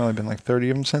 and there's probably been like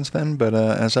 30 of them since then. But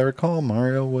as I recall,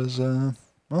 Mario was,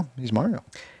 he's Mario.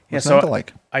 Yeah, so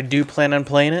I do plan on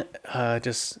playing it. I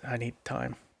need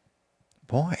time.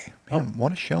 Boy, man,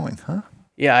 what a showing, huh?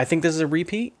 Yeah, I think this is a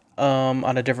repeat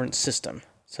on a different system.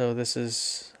 So this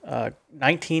is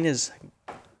 19 is...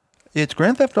 It's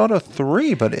Grand Theft Auto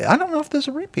 3, but I don't know if there's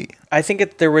a repeat. I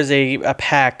think there was a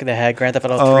pack that had Grand Theft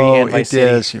Auto 3 and Vice City.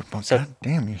 Oh, it is. God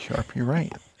damn, you're sharp. You're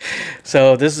right.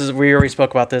 So we already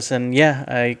spoke about this, and yeah,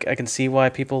 I can see why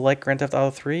people like Grand Theft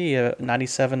Auto 3,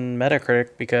 97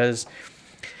 Metacritic, because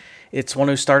it's one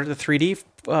who started the 3D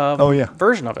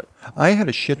version of it. I had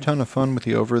a shit ton of fun with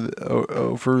the over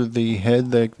the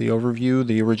head, the overview,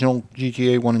 the original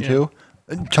GTA 1 and 2.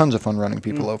 Tons of fun running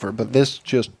people over, but this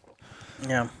just...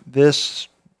 Yeah.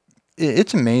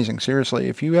 It's amazing, seriously.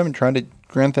 If you haven't tried it,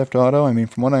 Grand Theft Auto, I mean,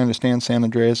 from what I understand, San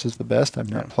Andreas is the best.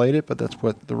 I've not played it, but that's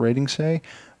what the ratings say.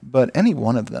 But any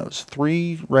one of those,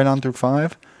 3 right on through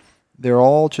 5, they're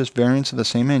all just variants of the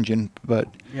same engine, but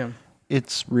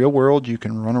it's real world. You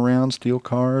can run around, steal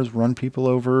cars, run people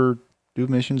over, do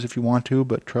missions if you want to,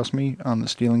 but trust me on the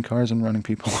stealing cars and running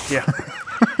people over. Yeah.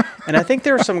 And I think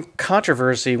there was some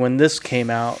controversy when this came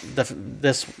out,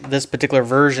 this particular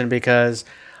version, because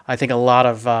I think a lot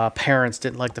of parents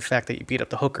didn't like the fact that you beat up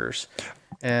the hookers.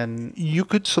 And you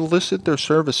could solicit their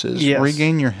services,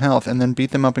 regain your health, and then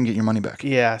beat them up and get your money back.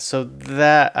 Yeah, so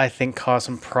that, I think, caused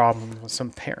some problems with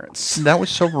some parents. That was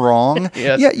so wrong.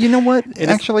 Yeah, you know what?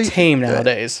 Actually, tame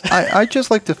nowadays. I just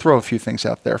like to throw a few things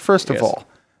out there. First of all,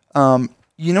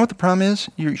 you know what the problem is?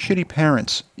 You're shitty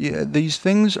parents. These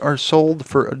things are sold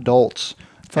for adults.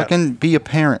 Fucking be a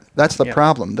parent. That's the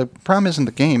problem. The problem isn't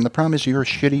the game. The problem is you're a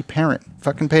shitty parent.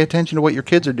 Fucking pay attention to what your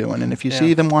kids are doing. And if you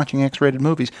see them watching X-rated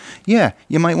movies,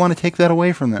 you might want to take that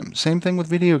away from them. Same thing with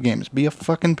video games. Be a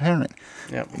fucking parent.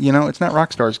 Yep. You know, it's not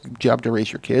Rockstar's job to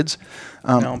raise your kids.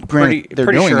 No, pretty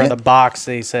sure in the box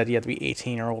they said you have to be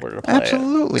 18 or older to play.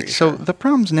 Absolutely. So the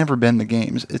problem's never been the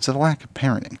games. It's a lack of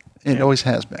parenting. It always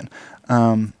has been.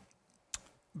 I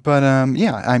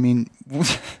mean...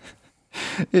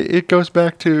 It goes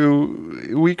back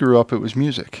to, we grew up, it was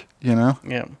music, you know?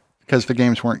 Yeah. Because the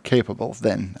games weren't capable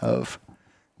then of,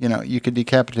 you know, you could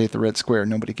decapitate the red square,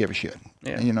 nobody gave a shit.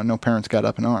 Yeah. You know, no parents got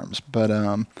up in arms. But,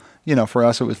 you know, for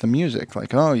us it was the music.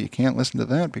 Like, oh, you can't listen to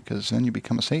that because then you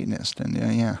become a Satanist.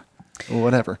 And,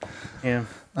 whatever. Yeah.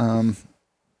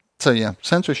 So,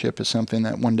 censorship is something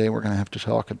that one day we're going to have to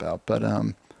talk about. But,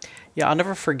 I'll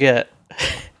never forget...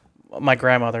 My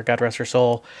grandmother, God rest her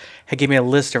soul, had given me a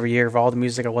list every year of all the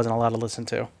music I wasn't allowed to listen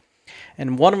to.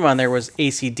 And one of them on there was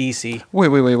AC/DC. Wait.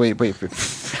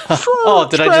 Oh,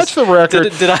 did I just... Scratch the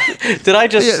record. Did I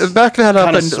just... back that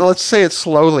up and let's say it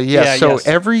slowly. Yes. So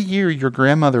every year your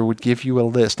grandmother would give you a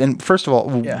list. And first of all,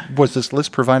 was this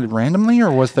list provided randomly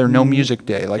or was there no music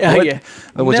day? Like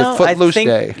was it Footloose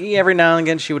Day? Every now and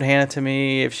again she would hand it to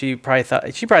me if she probably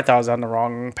thought I was on the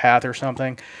wrong path or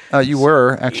something. You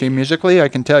were. Actually, musically, I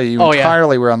can tell you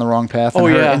entirely were on the wrong path and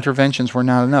her interventions were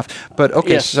not enough. But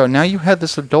okay, so now you had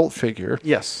this adult figure.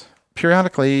 Yes.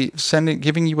 Periodically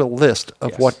giving you a list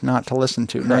of what not to listen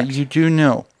to. Correct. Now, you do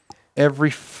know every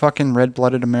fucking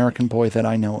red-blooded American boy that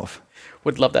I know of.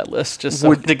 Would love that list just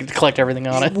so to collect everything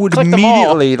on it. Would collect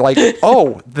immediately like,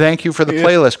 oh, thank you for the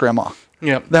playlist, Grandma.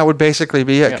 Yep. That would basically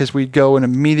be it, because we'd go and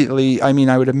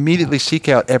I would immediately seek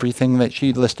out everything that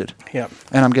she listed. Yep.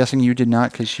 And I'm guessing you did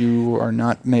not, because you are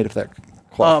not made of that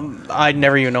cloth. I'd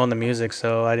never even known the music,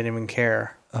 so I didn't even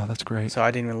care. Oh, that's great. So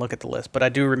I didn't even look at the list. But I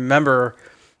do remember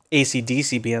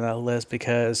AC/DC being on that list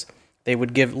because they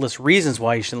would list reasons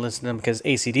why you shouldn't listen to them, because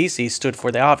AC/DC stood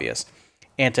for the obvious.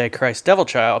 Antichrist, Devil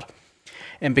Child.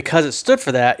 And because it stood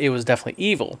for that, it was definitely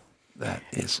evil. That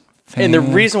is fantastic. And the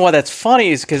reason why that's funny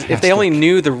is because if they only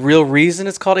knew the real reason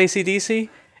it's called AC/DC,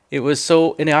 it was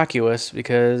so innocuous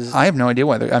because... I have no idea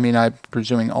whether... I'm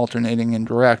presuming alternating and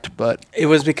direct, but... It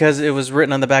was because it was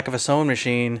written on the back of a sewing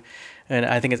machine, and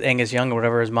I think it's Angus Young or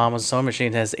whatever, his mom was a sewing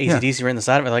machine, has AC/DC written on the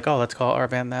side of it, like, oh, let's call our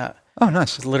band that. Oh,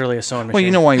 nice. It's literally a sewing machine. Well,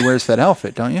 you know why he wears that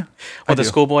outfit, don't you? What, the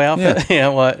schoolboy outfit? Yeah,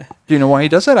 what? Do you know why he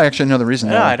does that? I actually know the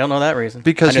reason. Yeah, I don't know that reason.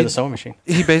 Because I know the sewing machine.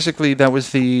 He basically, that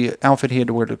was the outfit he had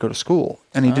to wear to go to school,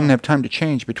 and he didn't have time to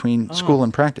change between school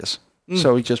and practice.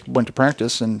 So he just went to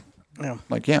practice and, I'm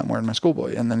wearing my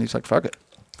schoolboy. And then he's like, fuck it.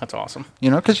 That's awesome. You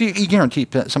know, because you guarantee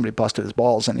somebody busted his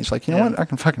balls, and he's like, you know what? I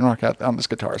can fucking rock out on this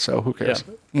guitar, so who cares?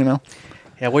 Yeah. You know?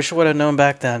 Yeah, I wish I would have known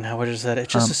back then. I would have said,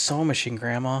 it's just a sewing machine,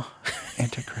 Grandma.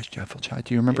 Antichrist, Devil Child.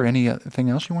 Do you remember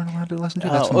anything else you weren't allowed to listen to?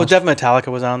 Death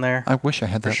Metallica was on there. I wish I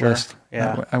had that list.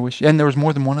 Yeah. I wish. And there was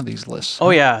more than one of these lists.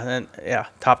 Oh, yeah. And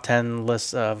top 10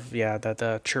 lists of, that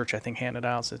the church, I think, handed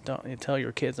out. So don't you tell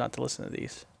your kids not to listen to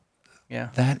these. Yeah.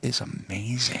 That is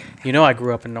amazing. You know I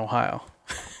grew up in Ohio.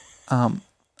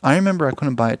 I remember I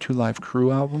couldn't buy a Two Live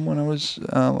Crew album when I was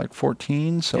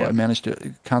 14, so I managed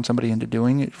to con somebody into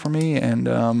doing it for me, and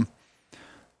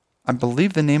I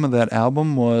believe the name of that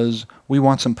album was We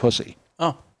Want Some Pussy.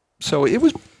 Oh. So it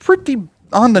was pretty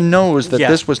on the nose that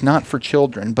this was not for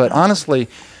children, but honestly,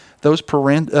 those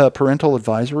parental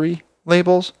advisory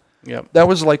labels, that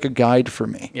was like a guide for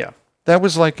me. Yeah. That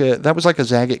was like a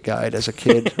Zagat guide as a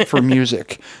kid for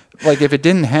music. Like if it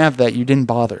didn't have that, you didn't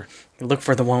bother. Look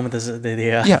for the one with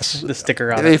the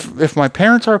sticker on it. If my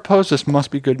parents are opposed, this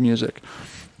must be good music.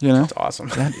 You know? That's awesome.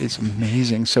 That is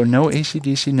amazing. So no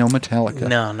AC/DC, no Metallica.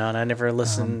 No, I never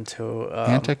listened to...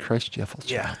 Antichrist, Devil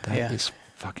Child. That is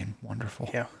fucking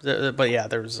wonderful. Yeah, but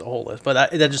there was a whole list.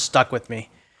 But that just stuck with me.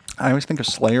 I always think of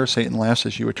Slayer, Satan Laughs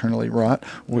as You Eternally Rot,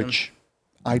 which...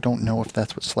 I don't know if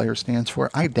that's what Slayer stands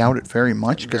for. I doubt it very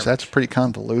much because that's pretty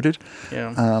convoluted.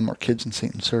 Yeah. Or Kids in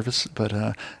Satan's Service.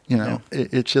 But,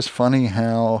 it's just funny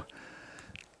how,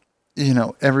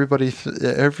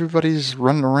 everybody's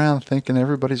running around thinking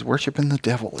everybody's worshiping the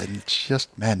devil, and it's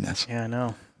just madness. Yeah, I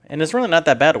know. And it's really not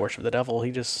that bad to worship the devil. He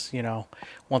just,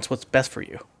 wants what's best for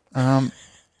you. That's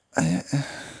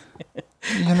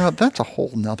a whole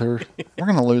nother... We're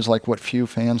going to lose, what few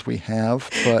fans we have,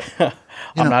 but...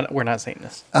 We're not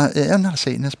Satanists. I'm not a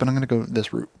Satanist, but I'm going to go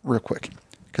this route real quick,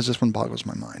 because this one boggles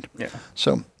my mind. Yeah.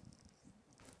 So,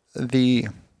 the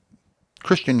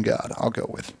Christian God, I'll go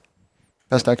with.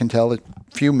 Best I can tell, a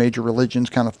few major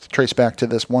religions kind of trace back to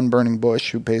this one burning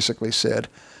bush who basically said,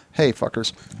 hey,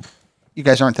 fuckers, you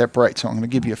guys aren't that bright, so I'm going to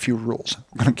give you a few rules.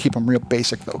 I'm going to keep them real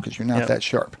basic, though, because you're not that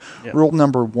sharp. Yep. Rule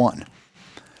number 1.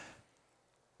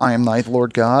 I am thy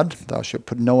Lord God, thou shalt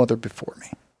put no other before me.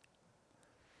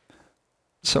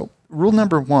 So, rule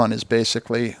number 1 is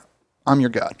basically, I'm your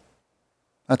God.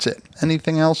 That's it.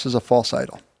 Anything else is a false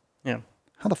idol. Yeah.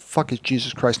 How the fuck is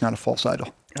Jesus Christ not a false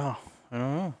idol? Oh, I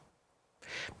don't know.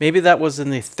 Maybe that was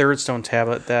in the third stone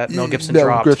tablet that Mel Gibson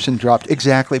dropped. Mel Gibson dropped,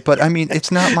 exactly. But,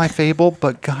 it's not my fable,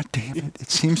 but god damn it,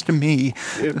 it seems to me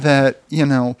that,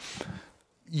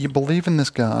 you believe in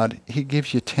this God, he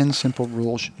gives you 10 simple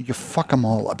rules, you fuck them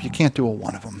all up. You can't do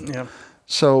one of them. Yeah.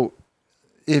 So,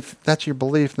 if that's your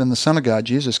belief, then the Son of God,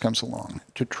 Jesus, comes along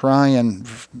to try and,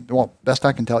 best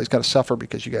I can tell, he's got to suffer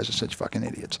because you guys are such fucking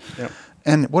idiots. Yep.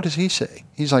 And what does he say?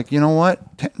 He's like, you know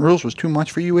what? 10 rules was too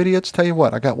much for you idiots. Tell you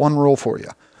what, I got one rule for you.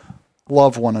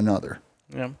 Love one another.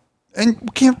 Yeah. And we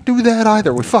can't do that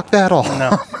either. We fucked that all.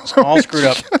 No. So all screwed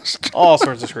up. All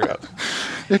sorts of screwed up.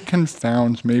 It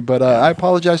confounds me. But I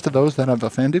apologize to those that I've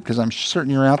offended because I'm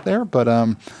certain you're out there. But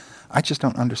I just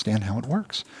don't understand how it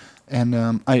works.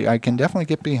 And I can definitely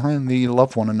get behind the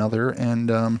love one another.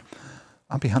 And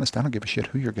I'll be honest, I don't give a shit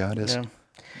who your God is. Yeah.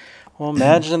 Well,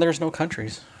 imagine there's no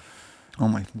countries. Oh,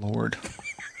 my Lord.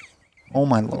 Oh,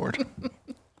 my Lord.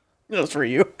 That was for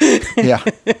you. Yeah.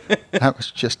 That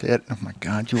was just it. Oh, my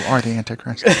God. You are the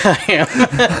Antichrist. I am.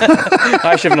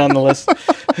 I should have been on the list.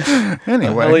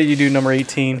 Anyway. I'll let you do number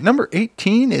 18. Number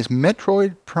 18 is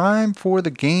Metroid Prime for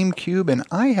the GameCube, and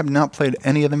I have not played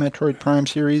any of the Metroid Prime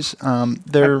series.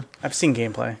 I've seen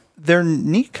gameplay. They're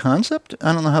neat concept.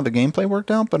 I don't know how the gameplay worked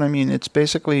out, but I mean, it's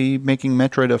basically making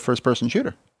Metroid a first-person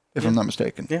shooter, if I'm not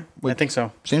mistaken. Yeah, I think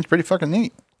so. Seems pretty fucking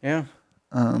neat. Yeah.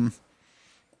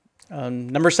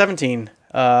 Number 17,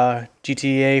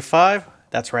 GTA 5.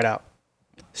 That's right out.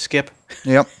 Skip.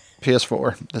 Yep,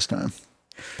 PS4 this time.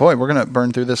 Boy, we're gonna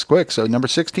burn through this quick. So number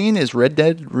 16 is Red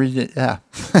Dead Redemption.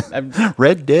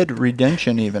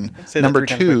 Even number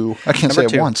 2. I can't say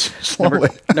it once. Slowly.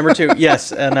 Number 2.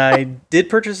 Yes, and I did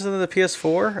purchase the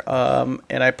PS4,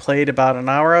 and I played about an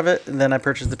hour of it, and then I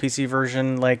purchased the PC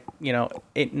version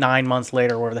 9 months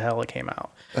later, wherever the hell it came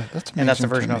out. That's and that's the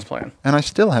version I was playing. And I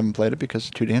still haven't played it because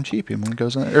it's too damn cheap even when it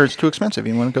goes on, or it's too expensive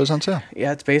even when it goes on sale.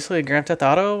 Yeah, it's basically a Grand Theft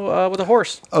Auto with a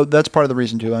horse. Oh, that's part of the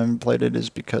reason too I haven't played it is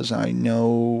because I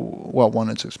know, well, one,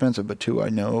 it's expensive, but two, I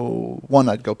know, one,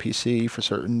 I'd go PC for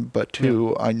certain, but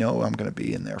two, I know I'm going to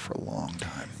be in there for a long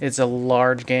time. It's a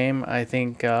large game. I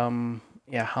think, how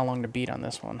long to beat on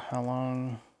this one? How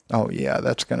long? Oh, yeah,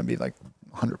 that's going to be like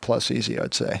 100 plus easy,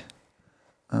 I'd say.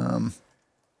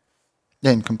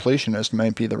 And completionist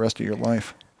might be the rest of your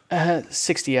life.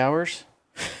 60 hours.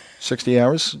 60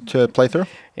 hours to play through?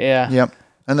 Yeah. Yep.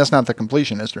 And that's not the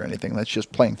completionist or anything. That's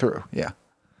just playing through. Yeah.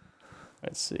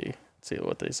 Let's see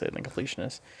what they say in the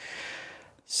completionist.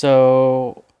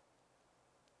 So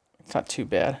it's not too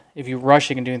bad. If you're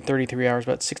rushing and doing 33 hours,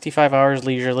 about 65 hours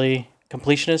leisurely.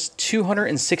 Completionist,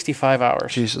 265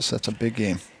 hours. Jesus, that's a big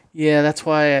game. Yeah, that's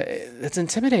why it's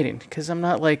intimidating because I'm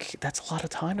not that's a lot of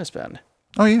time to spend.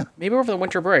 Oh, yeah. Maybe over the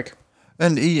winter break.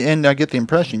 And I get the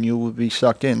impression you will be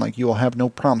sucked in. Like, you will have no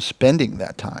problem spending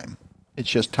that time. It's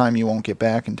just time you won't get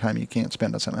back and time you can't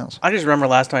spend on something else. I just remember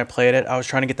last time I played it, I was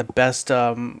trying to get the best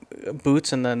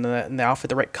boots and then the outfit,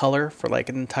 the right color for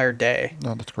an entire day.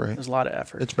 Oh, that's great. There's a lot of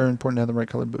effort. It's very important to have the right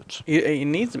colored boots. It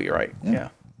needs to be right. Yeah.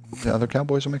 The other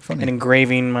cowboys will make fun of you. And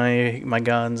engraving my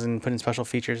guns and putting special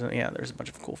features. And there's a bunch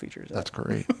of cool features. That's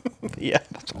great. Yeah.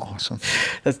 That's awesome.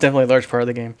 That's definitely a large part of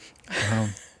the game.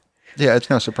 Yeah, it's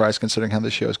no surprise considering how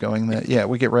this show's going that,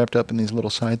 we get wrapped up in these little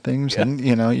side things and,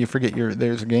 you forget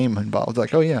there's a game involved.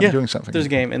 Like, I'm doing something. There's a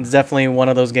game. And it's definitely one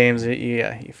of those games that,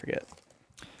 you forget.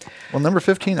 Well, number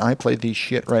 15, I played these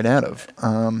shit right out of.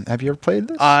 Have you ever played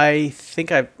this? I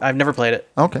think I've never played it.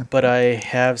 Okay. But I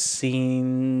have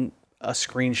seen a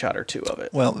screenshot or two of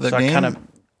it. Well, the so game I kind of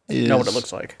know what it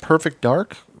looks like. Perfect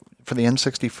Dark for the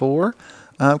N64.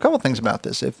 A couple of things about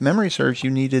this. If memory serves,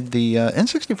 you needed the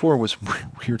N64 was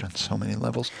weird on so many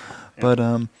levels,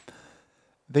 but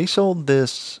they sold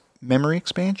this memory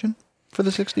expansion for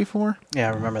the 64. Yeah,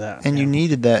 I remember that. And you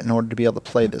needed that in order to be able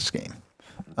to play this game.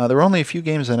 There were only a few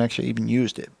games that actually even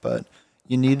used it, but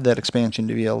you needed that expansion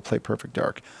to be able to play Perfect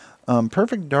Dark.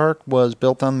 Perfect Dark was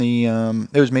built on the...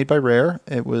 it was made by Rare.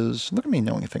 It was... Look at me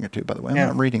knowing a thing or two, by the way. I'm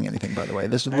not reading anything, by the way.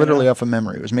 This is literally off of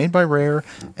memory. It was made by Rare,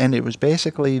 and it was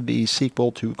basically the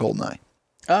sequel to GoldenEye.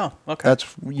 Oh, okay. That's,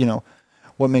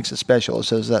 what makes it special. It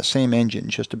says that same engine,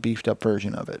 just a beefed-up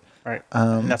version of it. Right.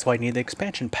 And that's why you need the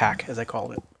expansion pack, as I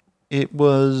called it. It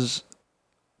was...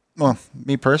 Well,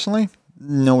 me personally,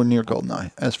 nowhere near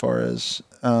GoldenEye, as far as...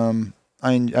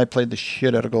 I played the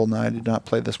shit out of GoldenEye. I did not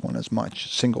play this one as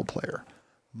much. Single player.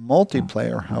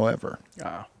 Multiplayer, however,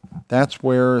 that's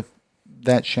where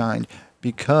that shined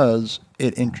because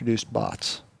it introduced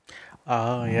bots.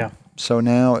 Oh, yeah. So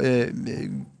now,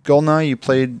 GoldenEye, you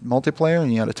played multiplayer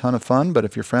and you had a ton of fun, but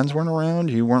if your friends weren't around,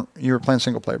 you were playing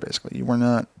single player, basically. You were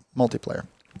not multiplayer.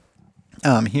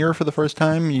 Here, for the first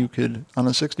time, you could, on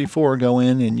a 64, go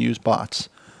in and use bots.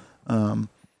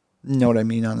 Know what I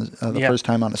mean on the first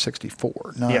time on a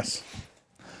 64. Yes.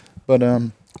 But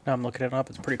I'm looking it up.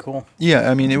 It's pretty cool. Yeah,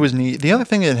 I mean, it was neat. The other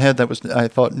thing it had that was I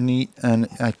thought neat, and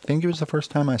I think it was the first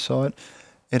time I saw it,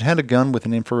 it had a gun with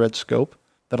an infrared scope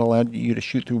that allowed you to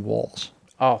shoot through walls.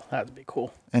 Oh, that'd be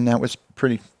cool. And that was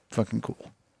pretty fucking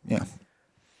cool. Yeah.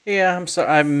 Yeah, I'm sorry.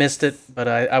 I missed it, but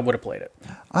I would have played it.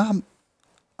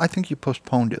 I think you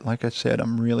postponed it. Like I said,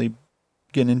 I'm really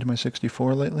getting into my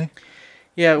 64 lately.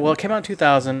 Yeah, well, it came out in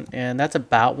 2000, and that's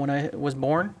about when I was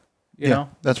born. You know?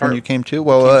 That's when you came to.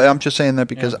 Well, I'm just saying that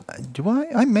because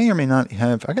I may or may not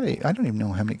have. I don't even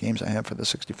know how many games I have for the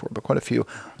 64, but quite a few.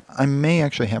 I may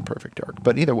actually have Perfect Dark,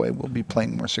 but either way, we'll be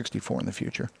playing more 64 in the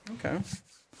future. Okay.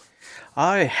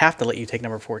 I have to let you take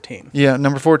number 14. Yeah,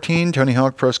 number 14, Tony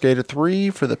Hawk Pro Skater 3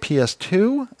 for the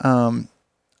PS2.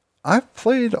 I've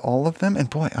played all of them, and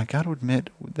boy, I got to admit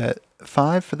that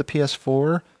 5 for the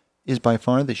PS4 is by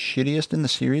far the shittiest in the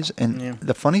series, and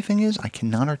the funny thing is, I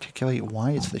cannot articulate why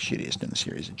it's the shittiest in the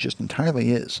series. It just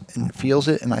entirely is, and it feels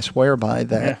it, and I swear by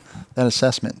that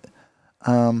assessment.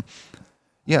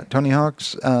 Tony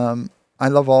Hawk's, I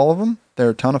love all of them. They're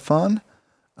a ton of fun.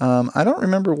 I don't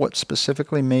remember what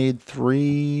specifically made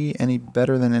 3 any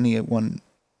better than anyone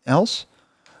else.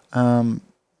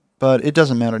 But it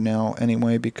doesn't matter now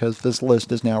anyway, because this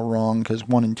list is now wrong, because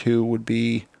 1 and 2 would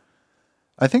be...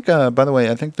 I think, by the way,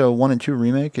 I think the 1 and 2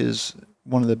 remake is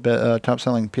one of the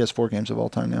top-selling PS4 games of all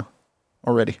time now,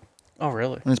 already. Oh,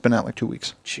 really? And it's been out like 2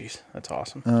 weeks. Jeez, that's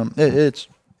awesome.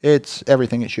 It's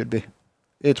everything it should be.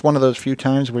 It's one of those few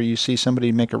times where you see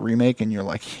somebody make a remake and you're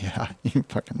like, yeah, you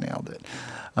fucking nailed it.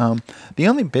 The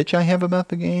only bitch I have about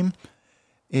the game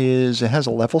is it has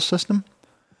a level system,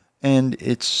 and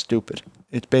it's stupid.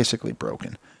 It's basically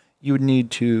broken. You would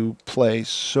need to play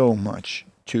so much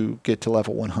to get to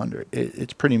level 100.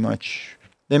 It's pretty much...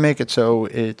 They make it so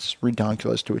it's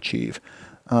ridiculous to achieve.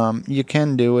 You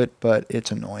can do it, but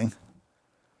it's annoying.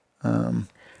 It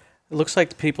looks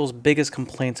like people's biggest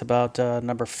complaints about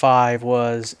number 5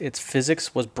 was its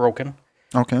physics was broken.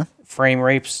 Okay. Frame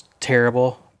rate's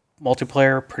terrible.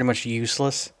 Multiplayer, pretty much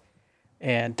useless.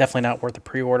 And definitely not worth the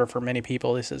pre-order for many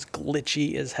people. This is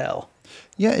glitchy as hell.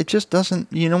 Yeah, it just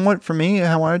doesn't... You know what, for me,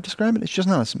 how I would describe it, it's just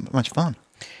not as much fun.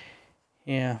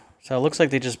 Yeah. So it looks like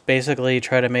they just basically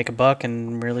try to make a buck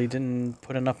and really didn't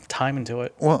put enough time into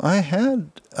it. Well,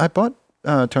 I bought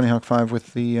Tony Hawk 5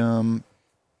 with the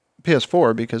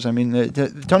PS4 because, I mean,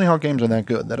 the Tony Hawk games are that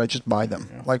good that I just buy them.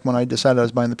 Yeah. Like when I decided I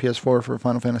was buying the PS4 for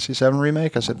Final Fantasy VII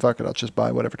Remake, I said, fuck it, I'll just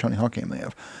buy whatever Tony Hawk game they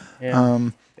have. Yeah,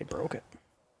 they broke it.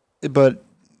 But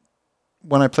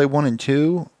when I play 1 and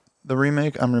 2, the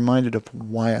remake, I'm reminded of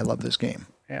why I love this game.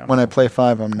 Yeah. When I play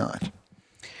 5, I'm not.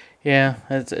 Yeah,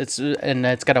 it's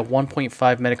got a 1.5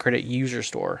 Metacritic user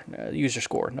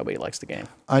score. Nobody likes the game.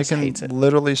 I can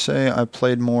literally say I've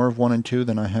played more of 1 and 2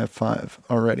 than I have 5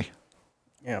 already.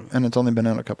 Yeah. And it's only been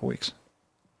out a couple weeks.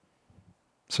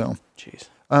 So. Jeez.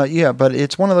 Yeah, but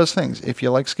it's one of those things. If you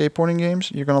like skateboarding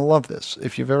games, you're going to love this.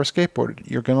 If you've ever skateboarded,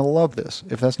 you're going to love this.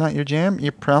 If that's not your jam,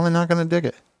 you're probably not going to dig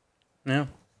it. Yeah.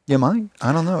 You might.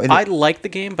 I don't know. I like the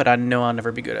game, but I know I'll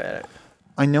never be good at it.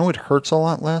 I know it hurts a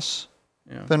lot less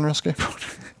than real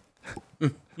skateboarding.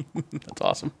 That's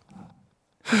awesome.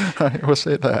 I will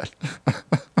say that.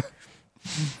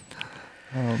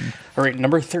 All right,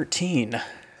 number 13.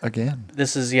 Again.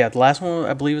 This is, the last one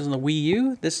I believe is on the Wii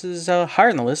U. This is higher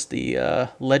on the list, the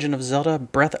Legend of Zelda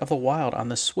Breath of the Wild on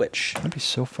the Switch. I'd be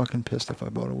so fucking pissed if I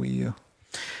bought a Wii U.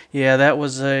 Yeah, that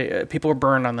was people were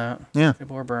burned on that. Yeah.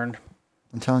 People were burned.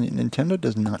 I'm telling you, Nintendo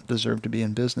does not deserve to be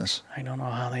in business. I don't know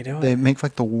how they do it. They make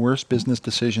like the worst business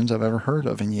decisions I've ever heard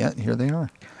of, and yet here they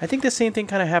are. I think the same thing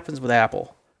kind of happens with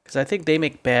Apple. Because I think they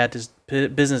make bad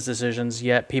business decisions,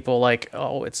 yet people like,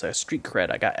 oh, it's a street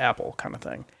cred, I got Apple kind of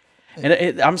thing.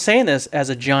 And I'm saying this as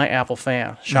a giant Apple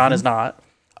fan. Sean is not.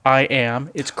 I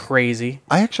am. It's crazy.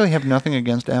 I actually have nothing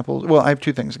against apples. Well, I have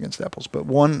two things against apples, but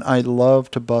one, I love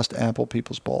to bust Apple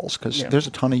people's balls because there's a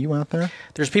ton of you out there.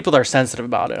 There's people that are sensitive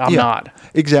about it. I'm not.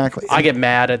 Exactly. I get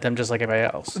mad at them just like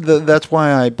everybody else. That's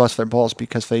why I bust their balls,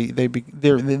 because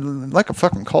they're like a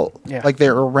fucking cult. Yeah. Like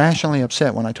they're irrationally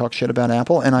upset when I talk shit about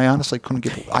Apple, and I honestly couldn't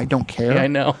get. I don't care. Yeah, I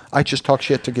know. I just talk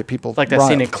shit to get people. It's like that riled.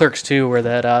 scene in Clerks 2 where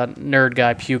that nerd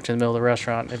guy puked in the middle of the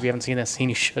restaurant. If you haven't seen that scene,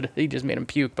 you should. He just made him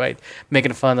puke by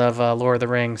making fun of Lord of the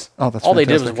Rings. Oh, that's all fantastic.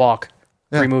 they did was walk.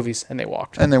 Yeah. 3 movies, and they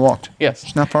walked. Yes.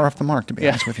 It's not far off the mark, to be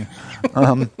honest with you.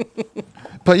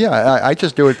 But yeah, I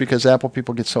just do it because Apple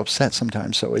people get so upset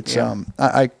sometimes. So it's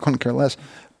I couldn't care less.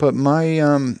 But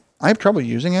I have trouble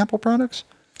using Apple products,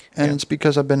 and it's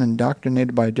because I've been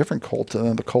indoctrinated by a different cult,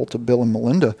 the cult of Bill and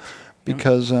Melinda,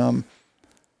 because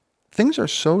things are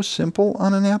so simple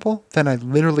on an Apple that I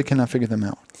literally cannot figure them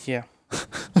out. Yeah.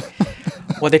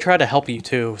 Well, they try to help you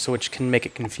too, so which can make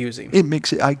it confusing. It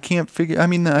makes it. I can't figure. I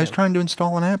mean, I was trying to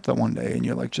install an app that one day, and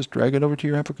you're like, just drag it over to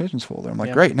your applications folder. I'm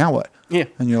like, great, now what? Yeah.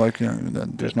 And you're like,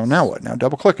 there's no now what? Now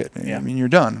double click it. I mean, you're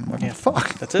done. I'm like,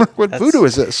 fuck. That's it. What voodoo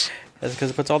is this? That's because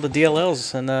it puts all the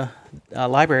DLLs and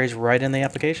libraries right in the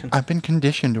application. I've been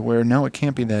conditioned to where no, it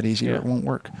can't be that easy, or it won't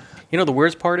work. You know, the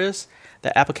weirdest part is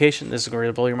the application. This is going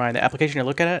to blow your mind. The application you're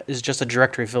looking at is just a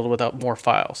directory filled with more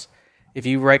files. If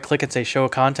you right click and say show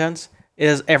contents.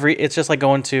 It's just like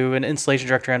going to an installation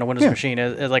directory on a Windows machine.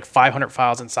 It's like 500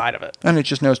 files inside of it. And it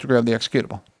just knows to grab the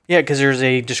executable. Yeah, because there's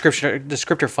a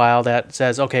descriptor file that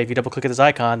says, okay, if you double click at this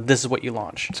icon, this is what you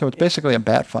launch. So it's basically a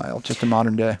bat file, just a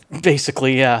modern day.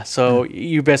 Basically, yeah. So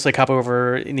you basically copy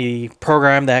over the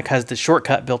program that has the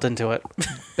shortcut built into it.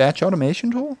 Batch automation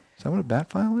tool? Is that what a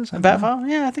bat file is? A bat file?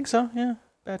 Yeah, I think so. Yeah.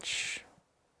 Batch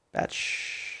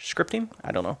scripting?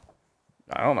 I don't know.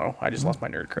 I just lost my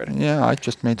nerd credit. Yeah, I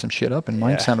just made some shit up, and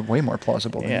mine sounded way more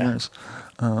plausible than yours.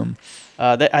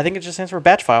 I think it just stands for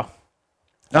batch file.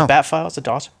 A bat file is a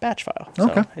DOS batch file. So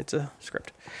okay. it's a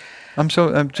script. I've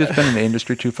just been in the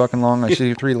industry too fucking long. I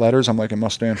see 3 letters. I'm like, it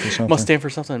must stand for something. Must stand for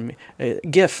something.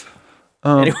 GIF.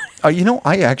 Anyway.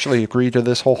 I actually agree to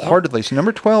this wholeheartedly. So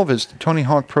number 12 is Tony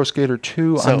Hawk Pro Skater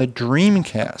 2 on the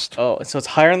Dreamcast. Oh, so it's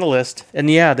higher on the list. And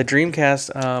yeah, the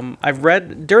Dreamcast, I've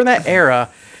read during that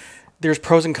era, there's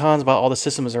pros and cons about all the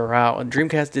systems that are out. And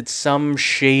Dreamcast did some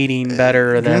shading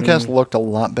better than... Dreamcast looked a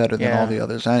lot better than all the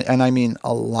others. And I mean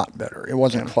a lot better. It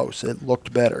wasn't close. It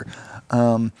looked better.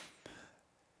 Tony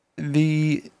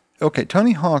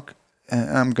Hawk...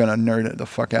 I'm going to nerd it the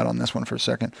fuck out on this one for a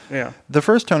second. Yeah. The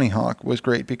first Tony Hawk was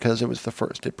great because it was the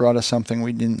first. It brought us something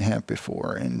we didn't have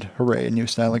before, and hooray, a new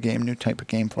style of game, new type of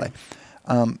gameplay.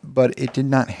 But it did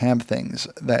not have things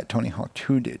that Tony Hawk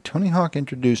 2 did. Tony Hawk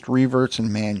introduced reverts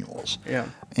and manuals. Yeah.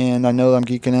 And I know I'm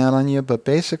geeking out on you, but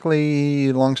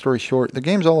basically, long story short, the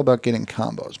game's all about getting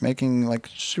combos, making like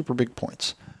super big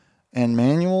points. And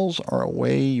manuals are a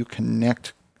way you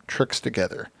connect tricks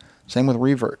together. Same with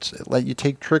reverts. It let you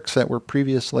take tricks that were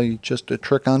previously just a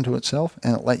trick onto itself,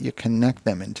 and it let you connect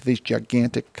them into these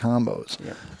gigantic combos.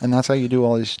 Yep. And that's how you do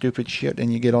all this stupid shit,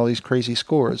 and you get all these crazy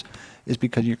scores, is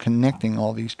because you're connecting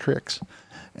all these tricks.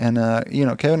 And,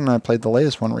 Kevin and I played the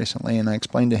latest one recently, and I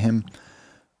explained to him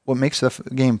what makes the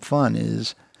game fun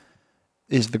is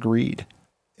the greed.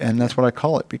 And that's what I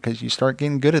call it, because you start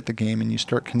getting good at the game, and you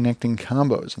start connecting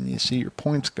combos, and you see your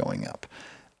points going up.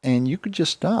 And you could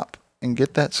just stop and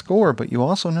get that score, but you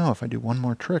also know if I do one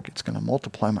more trick, it's going to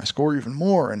multiply my score even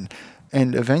more, and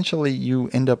eventually you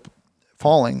end up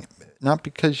falling, not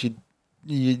because you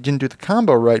didn't do the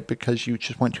combo right, because you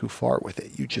just went too far with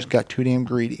it. You just got too damn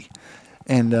greedy,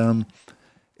 and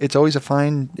it's always a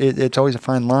fine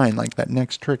line. Like that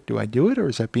next trick, do I do it or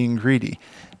is that being greedy?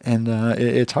 And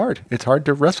it's hard. It's hard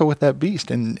to wrestle with that beast,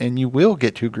 and you will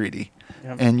get too greedy,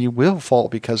 and you will fall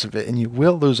because of it, and you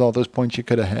will lose all those points you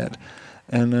could have had.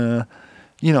 And,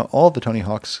 all the Tony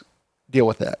Hawks deal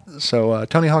with that. So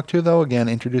Tony Hawk 2, though, again,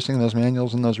 introducing those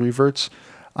manuals and those reverts.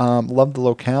 Love the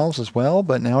locales as well,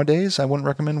 but nowadays I wouldn't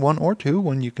recommend 1 or 2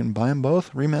 when you can buy them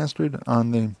both remastered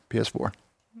on the PS4.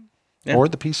 Yeah. Or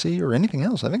the PC or anything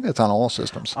else. I think that's on all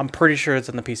systems. I'm pretty sure it's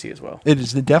on the PC as well. It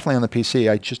is definitely on the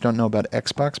PC. I just don't know about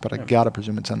Xbox, but I gotta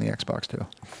presume it's on the Xbox, too.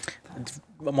 It's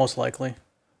most likely.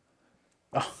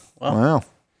 Oh, well. Wow.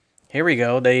 Here we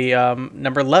go. They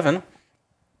number 11...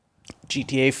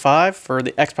 GTA 5 for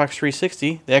the Xbox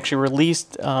 360. They actually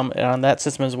released on that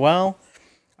system as well.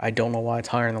 I don't know why it's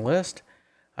higher on the list.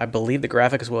 I believe the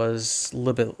graphics was a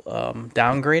little bit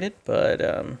downgraded, but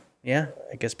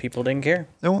I guess people didn't care.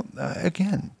 No,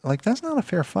 again, that's not a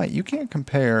fair fight. You can't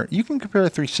compare. You can compare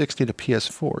 360 to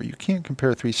PS4. You can't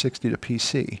compare 360 to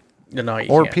PC. No, you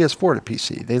or can't. PS4 to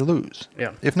PC. They lose.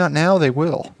 Yeah. If not now, they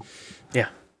will. Yeah.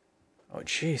 Oh,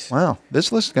 jeez. Wow.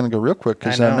 This list is going to go real quick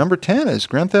because number 10 is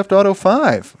Grand Theft Auto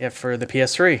 5. Yeah, for the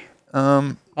PS3.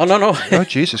 Oh, no. Oh,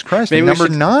 Jesus Christ. Number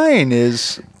 9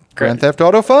 is Grand Theft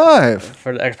Auto 5.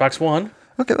 For the Xbox One.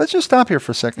 Okay, let's just stop here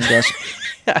for a second, guys.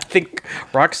 I think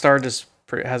Rockstar just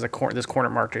has this corner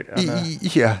market.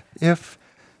 If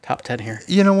top 10 here.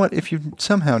 You know what? If you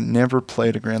somehow never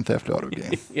played a Grand Theft Auto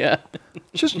game.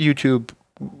 Just YouTube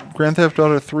Grand Theft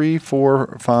Auto 3,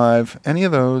 4, 5, any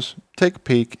of those, take a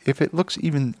peek. If it looks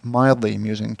even mildly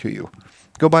amusing to you,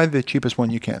 go buy the cheapest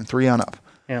one you can, 3 on up.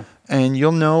 Yeah. And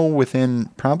you'll know within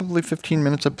probably 15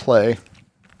 minutes of play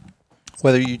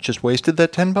whether you just wasted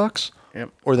that $10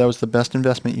 or that was the best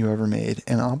investment you ever made.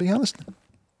 And I'll be honest,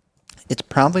 it's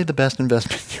probably the best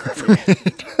investment you ever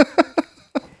made.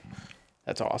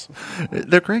 That's awesome.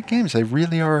 They're great games. They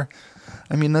really are.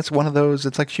 I mean, that's one of those,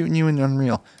 it's like shooting you in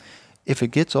Unreal. If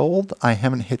it gets old, I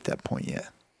haven't hit that point yet.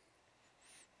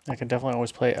 I can definitely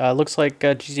always play. Looks like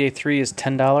GTA 3 is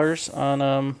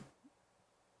 $10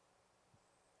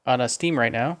 on Steam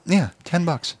right now. Yeah,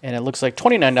 $10. And it looks like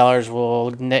 $29 will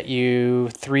net you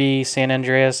 3 San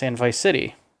Andreas and Vice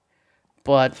City.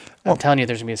 But I'm telling you,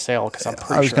 there's going to be a sale because I'm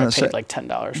pretty sure I paid like $10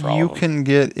 for all of them. You can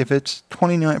get, if it's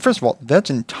 $29, first of all, that's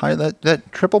that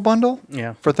triple bundle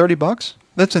for $30.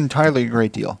 That's entirely a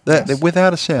great deal.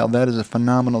 Without a sale, that is a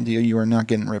phenomenal deal. You are not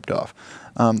getting ripped off.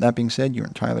 That being said, you're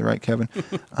entirely right, Kevin.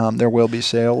 There will be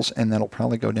sales, and that'll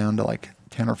probably go down to like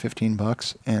 $10 or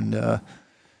 $15. And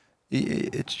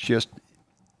it's just,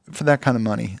 for that kind of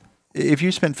money, if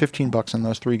you spent $15 on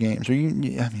those 3 games, or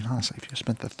honestly, if you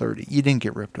spent the $30, you didn't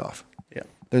get ripped off. Yeah.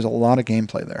 There's a lot of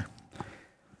gameplay there.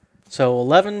 So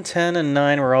 11, 10, and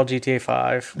 9 were all GTA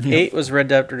 5. 8 was Red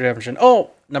Dead Redemption. Oh,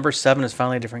 number 7 is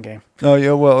finally a different game. Oh,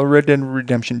 yeah, well, Red Dead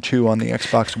Redemption 2 on the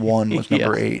Xbox One was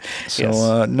number 8.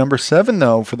 So number 7,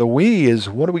 though, for the Wii is,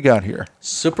 what do we got here?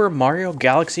 Super Mario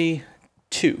Galaxy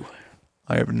 2.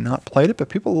 I have not played it, but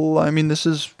people, I mean, this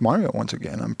is Mario once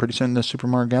again. I'm pretty certain the Super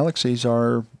Mario Galaxies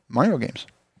are Mario games.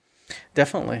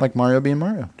 Definitely. Like Mario being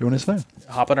Mario, doing his thing.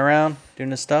 Hopping around,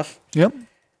 doing his stuff. Yep.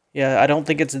 Yeah, I don't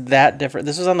think it's that different.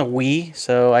 This was on the Wii,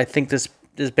 so I think this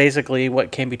is basically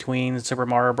what came between Super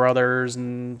Mario Brothers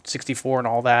and 64 and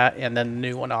all that, and then the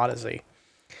new one, Odyssey.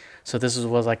 So this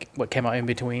was like what came out in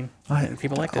between, and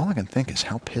people liked it. All I can think is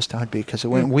how pissed I'd be because it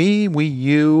went Wii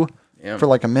U for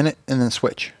like a minute and then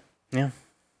Switch. Yeah.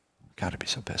 Gotta be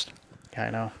so pissed. Yeah, I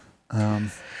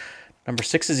know. Number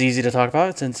 6 is easy to talk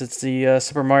about since it's the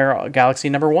Super Mario Galaxy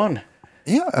 #1.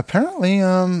 Yeah, apparently,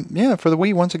 for the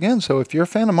Wii once again. So if you're a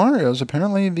fan of Mario's,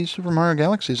 apparently these Super Mario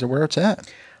Galaxies are where it's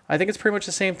at. I think it's pretty much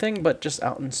the same thing, but just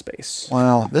out in space.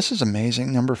 Wow, this is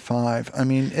amazing. Number 5. I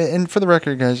mean, and for the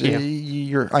record, guys,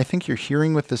 I think you're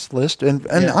hearing with this list, and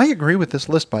I agree with this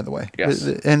list, by the way. Yes.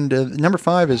 And number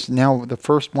 5 is now the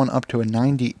first one up to a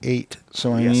 98.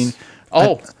 So I mean,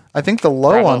 I think the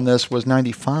low on this was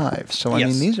 95. So I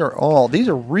mean, these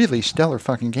are really stellar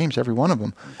fucking games, every one of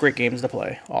them. Great games to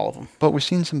play, all of them. But we've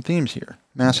seen some themes here.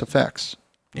 Mass Effects.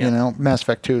 You know, Mass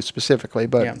Effect 2 specifically,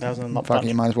 but fucking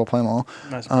you might as well play them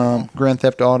all. Grand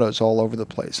Theft Auto's all over the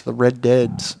place. The Red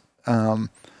Deads.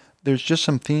 There's just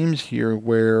some themes here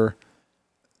where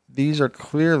these are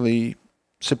clearly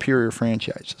superior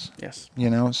franchises. Yes. You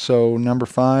know, so number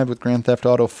 5 with Grand Theft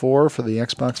Auto 4 for the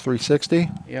Xbox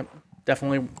 360. Yep.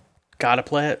 Definitely gotta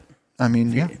play it. I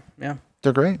mean, yeah.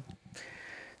 They're great.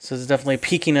 So it's definitely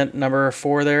peaking at number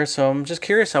 4 there. So I'm just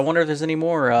curious. I wonder if there's any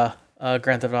more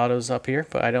Grand Theft Autos up here,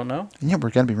 but I don't know. Yeah,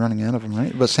 we're going to be running out of them,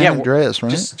 right? But San Andreas,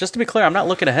 right? Just to be clear, I'm not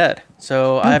looking ahead.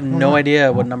 So I have no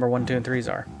idea what number 1, 2, and 3s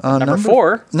are. Number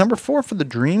 4. Number 4 for the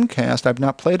Dreamcast. I've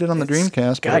not played it on the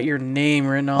Dreamcast. Got your name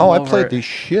written all over it. I played the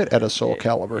shit out of Soul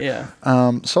Calibur. Yeah.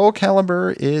 Soul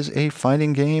Calibur is a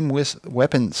fighting game with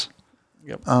weapons.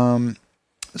 Yep.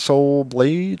 Soul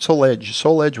Edge.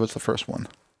 Soul Edge was the first one,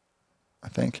 I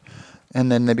think. And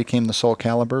then they became the Soul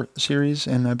Calibur series,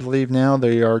 and I believe now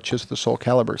they are just the Soul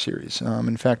Calibur series.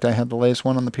 In fact, I had the latest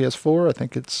one on the PS4. I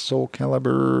think it's Soul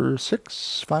Calibur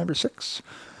 5 or 6.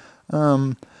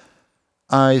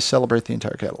 I celebrate the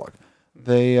entire catalog.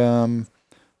 They're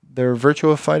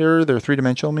Virtua Fighter. They're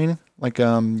three-dimensional, meaning like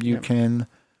you can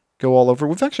go all over.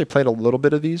 We've actually played a little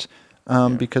bit of these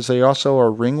because they also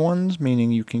are ring ones,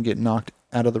 meaning you can get knocked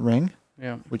out of the ring,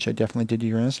 which I definitely did to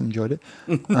your ass and enjoyed it.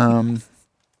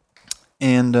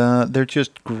 And they're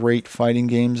just great fighting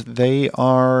games. They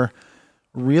are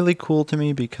really cool to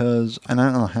me because, and I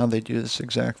don't know how they do this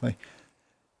exactly.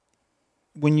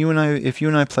 If you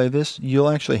and I play this, you'll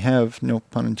actually have, no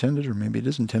pun intended, or maybe it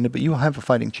is intended, but you'll have a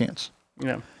fighting chance.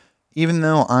 Yeah. Even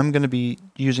though I'm going to be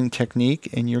using technique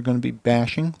and you're going to be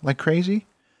bashing like crazy,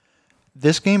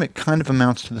 this game, it kind of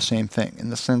amounts to the same thing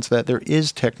in the sense that there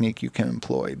is technique you can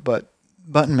employ, but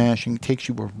button mashing takes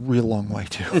you a real long way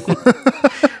too.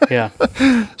 Yeah.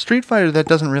 Street Fighter, that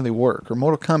doesn't really work, or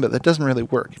Mortal Kombat, that doesn't really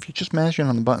work. If you're just mashing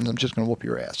on the buttons, I'm just going to whoop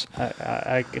your ass.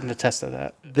 I can attest to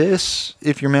that. This,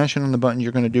 if you're mashing on the button,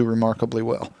 you're going to do remarkably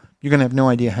well. You're going to have no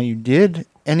idea how you did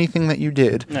anything that you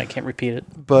did. No, I can't repeat it.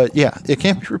 But yeah, it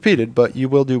can't be repeated, but you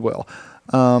will do well.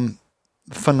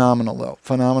 Phenomenal though.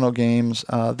 Phenomenal games.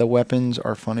 The weapons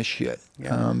are fun as shit.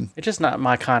 Yeah. It's just not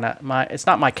it's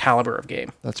not my caliber of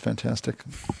game. That's fantastic.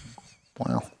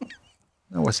 Wow.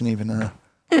 That wasn't even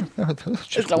It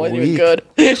wasn't even good.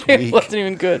 It wasn't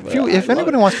even good. If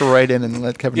anybody wants to write in and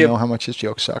let Kevin know how much his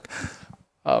jokes suck,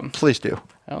 please do.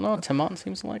 I don't know. Timon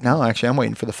seems to like it. No, actually, I'm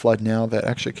waiting for the flood now that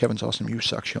actually Kevin's awesome. You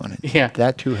suck, Sean. Yeah.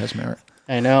 That too has merit.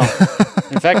 I know.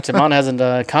 In fact, Timon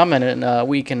hasn't commented in a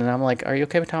week, and I'm like, are you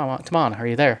okay with Timon? Are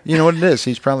you there? You know what it is?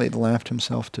 He's probably laughed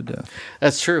himself to death.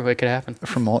 That's true. It could happen.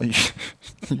 From all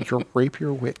your rape,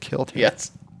 your wit killed him.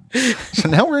 Yes. So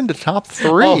now we're into top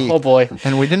 3. Oh boy.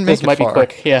 And we didn't make it far. This might be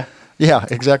quick. Yeah. Yeah,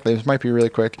 exactly. This might be really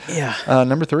quick. Yeah.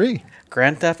 Number 3.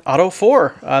 Grand Theft Auto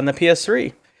 4 on the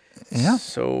PS3. Yeah.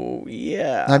 So,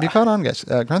 yeah. Now, have you caught on, guys?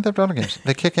 Grand Theft Auto games,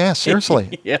 they kick ass,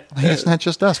 seriously. Yeah. It's not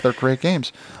just us. They're great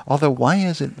games. Although, why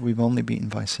is it we've only beaten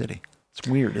Vice City? It's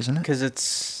weird, isn't it? Because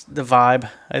it's the vibe.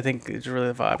 I think it's really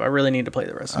the vibe. I really need to play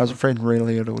the rest of it. I was afraid Ray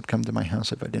Liotta would come to my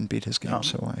house if I didn't beat his game,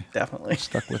 so I definitely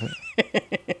stuck with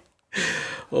it.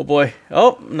 Oh, boy.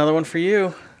 Oh, another one for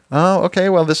you. Oh, okay.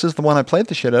 Well, this is the one I played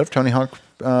the shit out of. Tony Hawk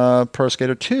Pro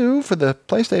Skater 2 for the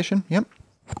PlayStation. Yep.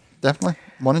 Definitely.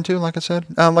 1 and 2, like I said.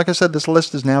 This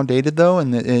list is now dated, though,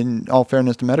 and in all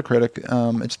fairness to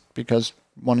Metacritic, it's because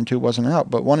 1 and 2 wasn't out.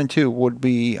 But 1 and 2 would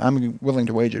be, I'm willing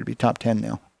to wager, to be top 10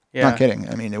 now. Yeah. Not kidding.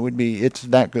 I mean, it's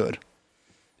that good.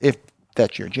 If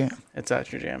that's your jam.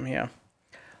 That's your jam, yeah.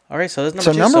 All right, so that's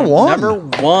So number two. number one. Number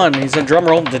one. He's a drum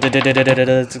roll. It's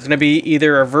going to be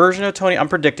either a version of Tony. I'm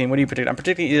predicting. What do you predict? I'm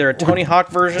predicting either a Tony Hawk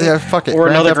version Fuck it. or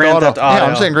another Grand Theft Auto. Yeah,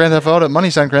 I'm saying Grand Theft Auto.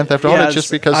 Money's on Grand Theft Auto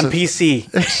just because on PC.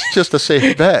 It's just a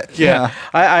safe bet. Yeah.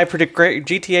 I predict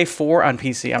GTA 4 on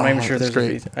PC. I'm not even sure there's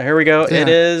great. a PC. Here we go. Yeah. It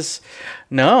is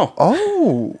no.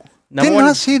 Oh. Did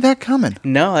not see that coming.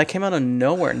 No, that came out of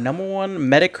nowhere. Number one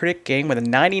Metacritic game with a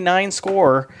 99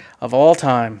 score of all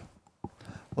time.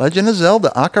 Legend of Zelda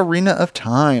Ocarina of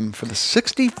Time for the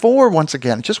 64 once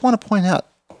again. Just want to point out,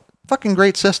 fucking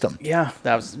great system. Yeah,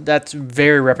 that's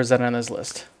very represented on this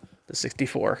list. The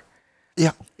 64.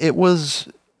 Yeah, it was,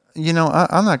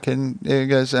 I'm not kidding,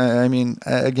 guys. I mean,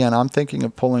 again, I'm thinking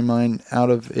of pulling mine out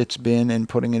of its bin and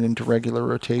putting it into regular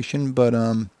rotation, but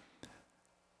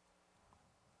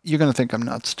you're going to think I'm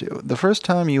nuts too. The first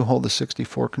time you hold a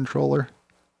 64 controller,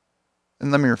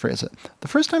 and let me rephrase it. The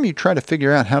first time you try to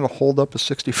figure out how to hold up a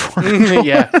 64 controller.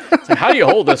 Yeah. So how do you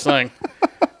hold this thing?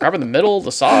 Grab in the middle,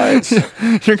 the sides.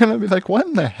 You're going to be like, what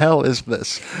in the hell is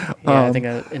this? Yeah, I think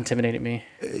that intimidated me.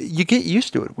 You get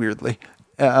used to it weirdly.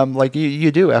 Like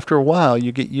you do. After a while,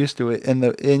 you get used to it,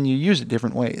 and you use it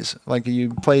different ways. Like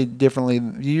you play differently.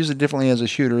 You use it differently as a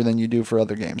shooter than you do for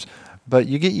other games. But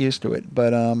you get used to it.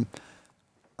 But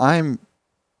I'm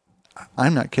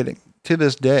not kidding. To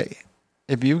this day,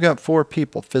 if you've got 4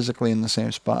 people physically in the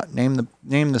same spot, name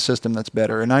the system that's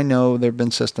better. And I know there have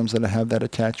been systems that have that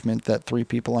attachment that 3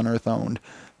 people on Earth owned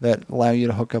that allow you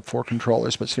to hook up 4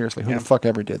 controllers. But seriously, who the fuck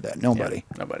ever did that? Nobody.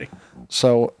 Yeah, nobody.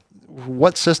 So,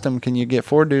 what system can you get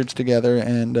 4 dudes together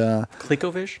and?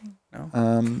 ColecoVision?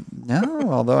 No. No.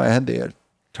 Although I had the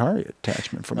Atari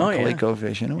attachment from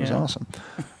ColecoVision, it was awesome.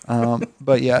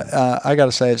 But yeah, I got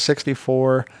to say, at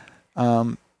 64,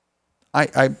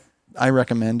 I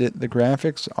recommend it. The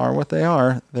graphics are what they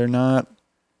are. They're not,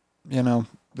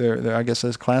 they're I guess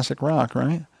it's classic rock,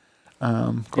 right?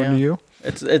 According to you,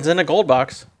 it's in a gold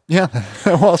box. Yeah,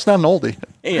 well, it's not an oldie.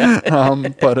 Yeah.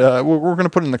 But we're going to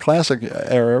put it in the classic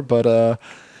era. But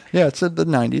yeah, it's the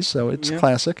 '90s, so it's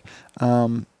classic.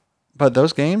 But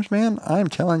those games, man, I'm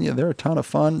telling you, they're a ton of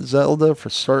fun. Zelda for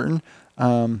certain.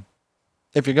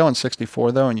 If you're going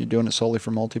 64 though, and you're doing it solely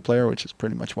for multiplayer, which is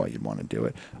pretty much why you'd want to do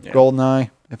it. Yeah. GoldenEye,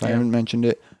 if I haven't mentioned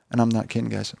it, and I'm not kidding,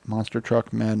 guys. Monster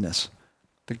Truck Madness.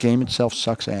 The game itself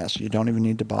sucks ass. You don't even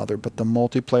need to bother. But the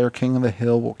multiplayer King of the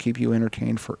Hill will keep you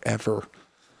entertained forever.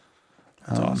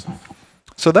 That's awesome.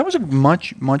 So that was a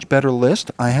much, much better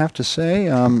list, I have to say.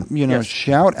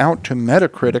 Shout out to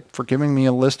Metacritic for giving me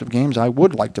a list of games I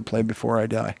would like to play before I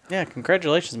die. Yeah,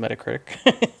 congratulations,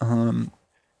 Metacritic.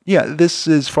 Yeah, this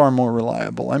is far more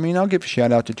reliable. I mean, I'll give a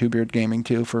shout out to Two Beard Gaming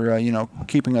too for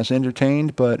keeping us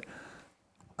entertained. But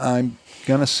I'm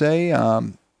gonna say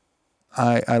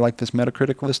I like this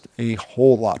Metacritic list a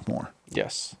whole lot more.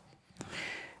 Yes,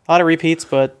 a lot of repeats,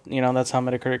 but that's how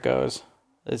Metacritic goes.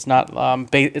 It's not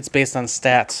it's based on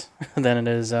stats than it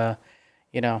is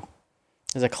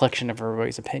is a collection of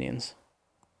everybody's opinions.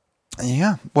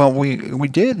 Yeah, well, we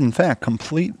did in fact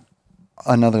complete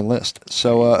another list.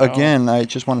 So again, I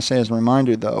just want to say as a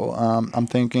reminder though, I'm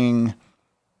thinking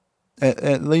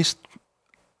at least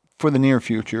for the near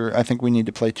future, I think we need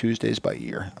to play Tuesdays by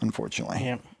ear, unfortunately.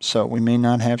 Yeah. So we may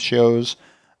not have shows,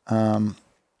 and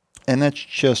that's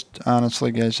just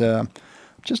honestly, guys,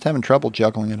 just having trouble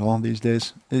juggling it all these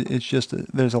days. It's just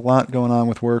there's a lot going on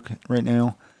with work right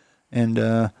now, and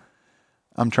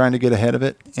I'm trying to get ahead of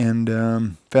it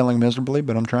and failing miserably,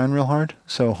 but I'm trying real hard.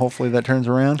 So hopefully that turns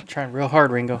around. Trying real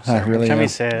hard, Ringo. I really am. Every time you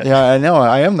say it. Yeah, I know.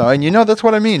 I am, though. And that's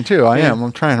what I mean, too. I am.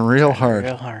 I'm trying real hard.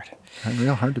 Real hard. Trying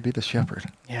real hard to be the shepherd.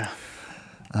 Yeah.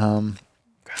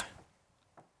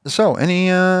 So,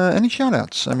 any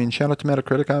shout-outs? I mean, shout-out to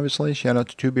Metacritic, obviously. Shout-out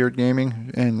to Two Beard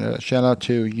Gaming. And shout-out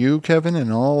to you, Kevin,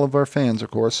 and all of our fans,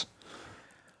 of course.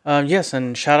 Yes,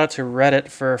 and shout out to Reddit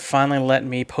for finally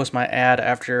letting me post my ad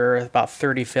after about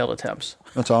 30 failed attempts.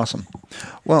 That's awesome.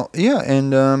 Well, yeah,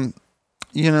 and I'm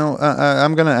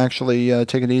going to actually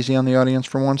take it easy on the audience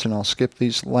for once, and I'll skip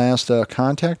these last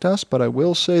contact us, but I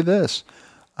will say this.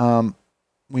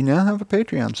 We now have a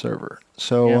Patreon server.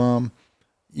 So,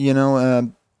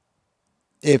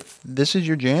 if this is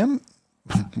your jam,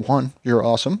 one, you're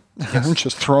awesome. Yes. I'm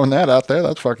just throwing that out there.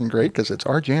 That's fucking great because it's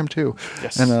our jam too.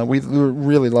 Yes. And we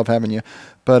really love having you.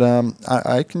 But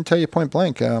I can tell you point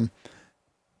blank,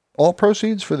 all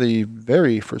proceeds for the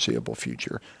very foreseeable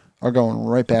future are going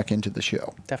right back into the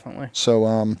show. Definitely.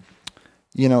 So,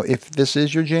 if this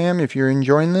is your jam, if you're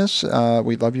enjoying this,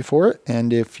 we'd love you for it.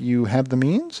 And if you have the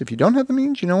means, if you don't have the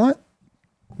means, you know what?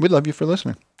 We'd love you for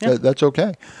listening. Yeah. That's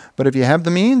okay. But if you have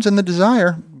the means and the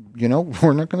desire,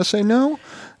 we're not going to say no.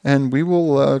 and we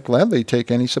will gladly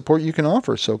take any support you can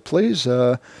offer. So please,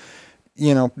 join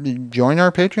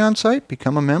our Patreon site,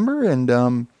 become a member, and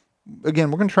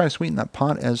again, we're going to try to sweeten that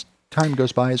pot as time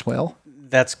goes by as well.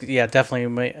 That's,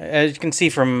 definitely. As you can see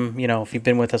from, if you've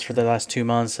been with us for the last 2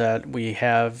 months, that we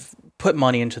have put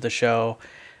money into the show,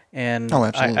 and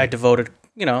I devoted,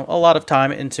 a lot of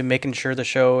time into making sure the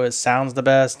show sounds the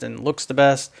best and looks the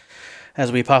best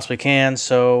as we possibly can.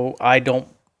 So I don't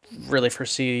really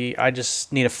foresee, I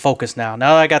just need to focus now.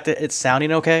 Now that I got it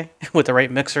sounding okay with the right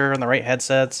mixer and the right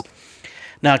headsets,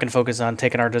 now I can focus on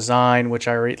taking our design, which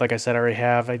I already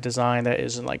have a design that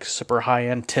is in like super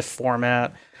high-end TIFF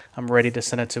format. I'm ready to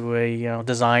send it to a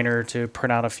designer to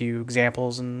print out a few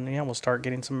examples, and we'll start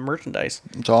getting some merchandise.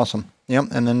 It's awesome. Yep,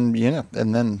 and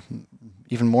then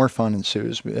even more fun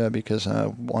ensues because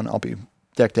one, I'll be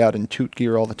decked out in Toot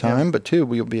gear all the time, but two,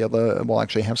 we'll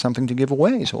actually have something to give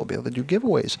away, so we'll be able to do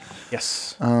giveaways.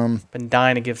 Yes. Been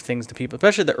dying to give things to people,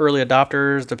 especially the early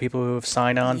adopters, the people who have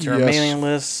signed on to our mailing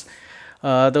lists.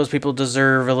 Those people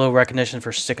deserve a little recognition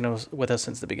for sticking with us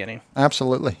since the beginning.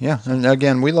 Absolutely, yeah. And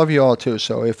again, we love you all too.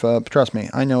 So if trust me,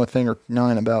 I know a thing or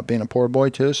nine about being a poor boy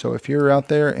too. So if you're out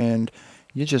there and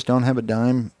you just don't have a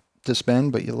dime to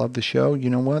spend, but you love the show, you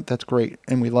know what? That's great,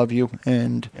 and we love you,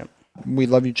 and we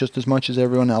love you just as much as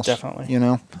everyone else. Definitely.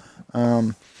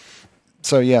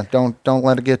 So yeah, don't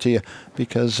let it get to you,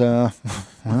 because I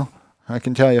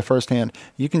can tell you firsthand,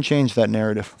 you can change that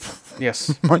narrative. Yes.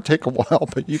 It might take a while,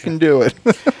 but you can do it.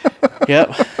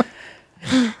 Yep.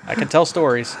 I can tell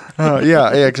stories.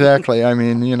 Yeah, exactly. I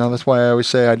mean, that's why I always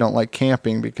say I don't like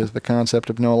camping, because the concept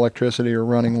of no electricity or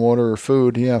running water or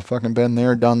food, fucking been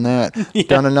there, done that.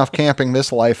 Done enough camping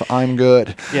this life, I'm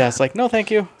good. Yeah, it's like, no, thank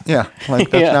you. Yeah, like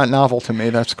that's not novel to me.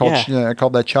 That's called, I call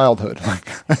that childhood. Like,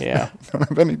 I don't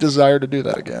have any desire to do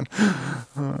that again.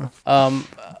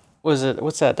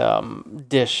 What's that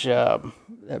dish?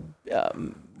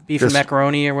 Beef and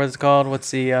macaroni, or what's it called?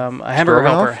 What's the hamburger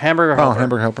helper? Hamburger helper. Oh,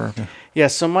 hamburger helper. Okay. Yeah.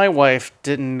 So my wife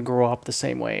didn't grow up the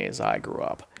same way as I grew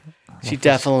up. She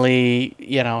definitely,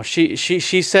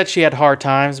 she said she had hard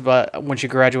times, but when she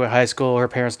graduated high school, her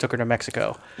parents took her to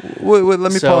Mexico. Wait,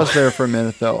 let me pause there for a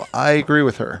minute, though. I agree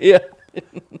with her. Yeah.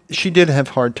 She did have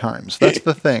hard times. That's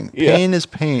the thing. Pain is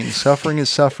pain. Suffering is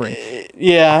suffering.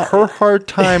 Yeah. Her hard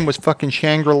time was fucking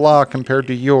Shangri-La compared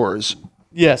to yours.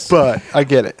 Yes, but I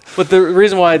get it. But the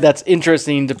reason why that's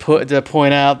interesting to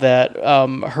point out that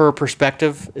her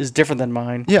perspective is different than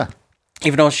mine. Yeah,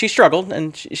 even though she struggled,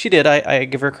 and she did. I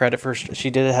give her credit for she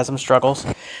did have some struggles.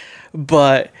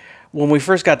 But when we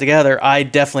first got together, I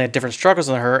definitely had different struggles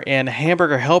than her. And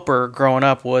Hamburger Helper growing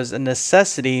up was a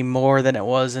necessity more than it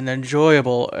was an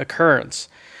enjoyable occurrence.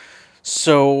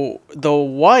 So the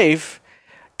wife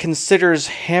considers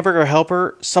Hamburger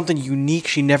Helper something unique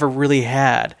she never really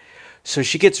had. So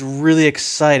she gets really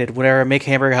excited whenever I make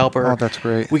Hamburger Helper. Oh, that's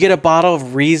great. We get a bottle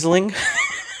of Riesling,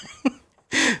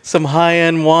 some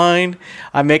high-end wine.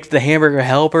 I make the Hamburger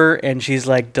Helper, and she's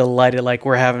like delighted, like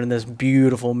we're having this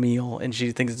beautiful meal, and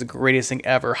she thinks it's the greatest thing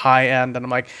ever, high-end. And I'm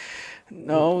like,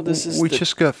 no, this is... We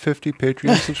just got 50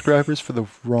 Patreon subscribers for the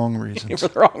wrong reasons. For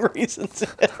the wrong reasons.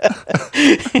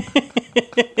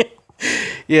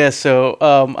 Yeah, so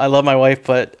I love my wife,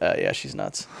 but she's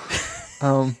nuts.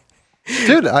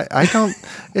 Dude, I don't...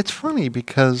 It's funny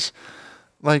because,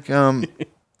 like,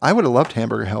 I would have loved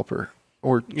Hamburger Helper,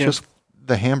 or just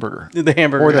the hamburger. The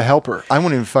hamburger. Or the helper. I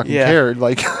wouldn't even fucking care.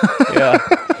 Like,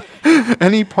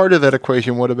 any part of that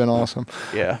equation would have been awesome.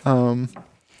 Yeah.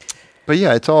 But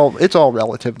yeah, it's all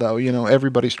relative, though.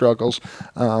 Everybody struggles.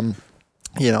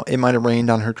 It might have rained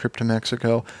on her trip to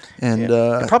Mexico. And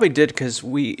it probably did, because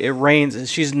it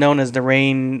rains. She's known as the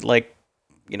rain, like,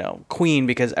 queen,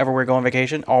 because everywhere we go on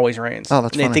vacation, always rains. Oh,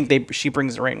 that's funny. They think she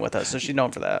brings the rain with us, so she's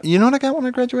known for that. You know what I got when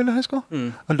I graduated high school?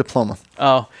 A diploma.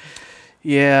 Oh,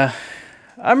 yeah.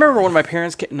 I remember when my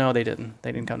parents came. No, they didn't.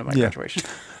 They didn't come to my graduation.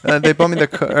 They bought me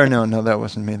the... no, that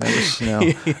wasn't me. That was Snow.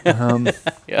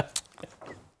 Yeah.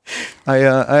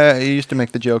 I used to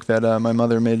make the joke that my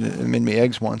mother made me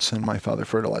eggs once, and my father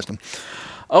fertilized them.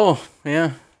 Oh,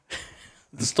 yeah.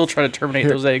 Still trying to terminate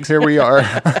those eggs. Here we are.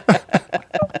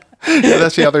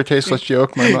 That's the other tasteless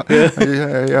joke. My mom,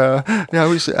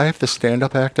 I have this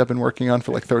stand-up act I've been working on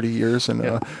for like 30 years, and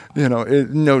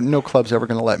no club's ever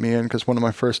going to let me in, because one of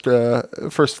my first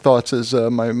thoughts is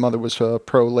my mother was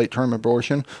pro late-term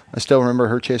abortion. I still remember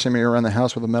her chasing me around the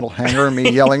house with a metal hanger and me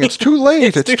yelling, "It's too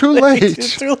late! It's too late!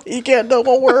 It's too late! You can't, no, it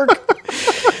won't work."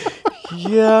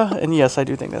 Yeah, and yes, I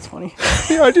do think that's funny.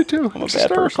 Yeah, I do too. I'm a It's bad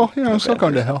hysterical. person. Yeah, I'm still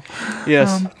going to hell.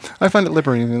 Yes. I find it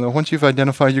liberating, though. Once you've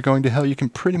identified you're going to hell, you can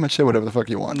pretty much say whatever the fuck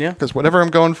you want. Yeah. Because whatever I'm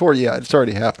going for, yeah, it's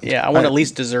already happened. Yeah, I want to at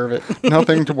least deserve it.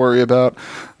 Nothing to worry about.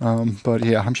 But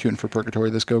yeah, I'm shooting for purgatory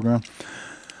this go-round.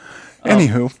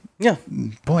 Anywho, Yeah.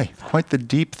 boy, quite the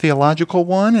deep theological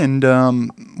one. And,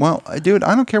 well, dude,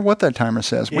 I don't care what that timer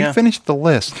says. Yeah. We finished the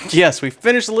list. Yes, we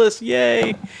finished the list.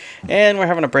 Yay. And we're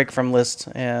having a break from lists.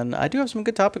 And I do have some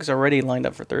good topics already lined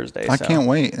up for Thursday. I can't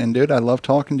wait. And, dude, I love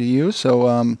talking to you. So,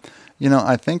 you know,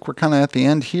 I think we're kind of at the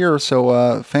end here.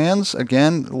 So, fans,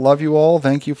 again, love you all.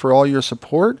 Thank you for all your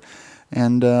support.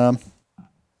 And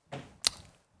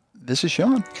this is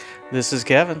Sean. This is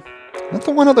Kevin. That's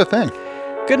the one other thing.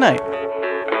 Good night.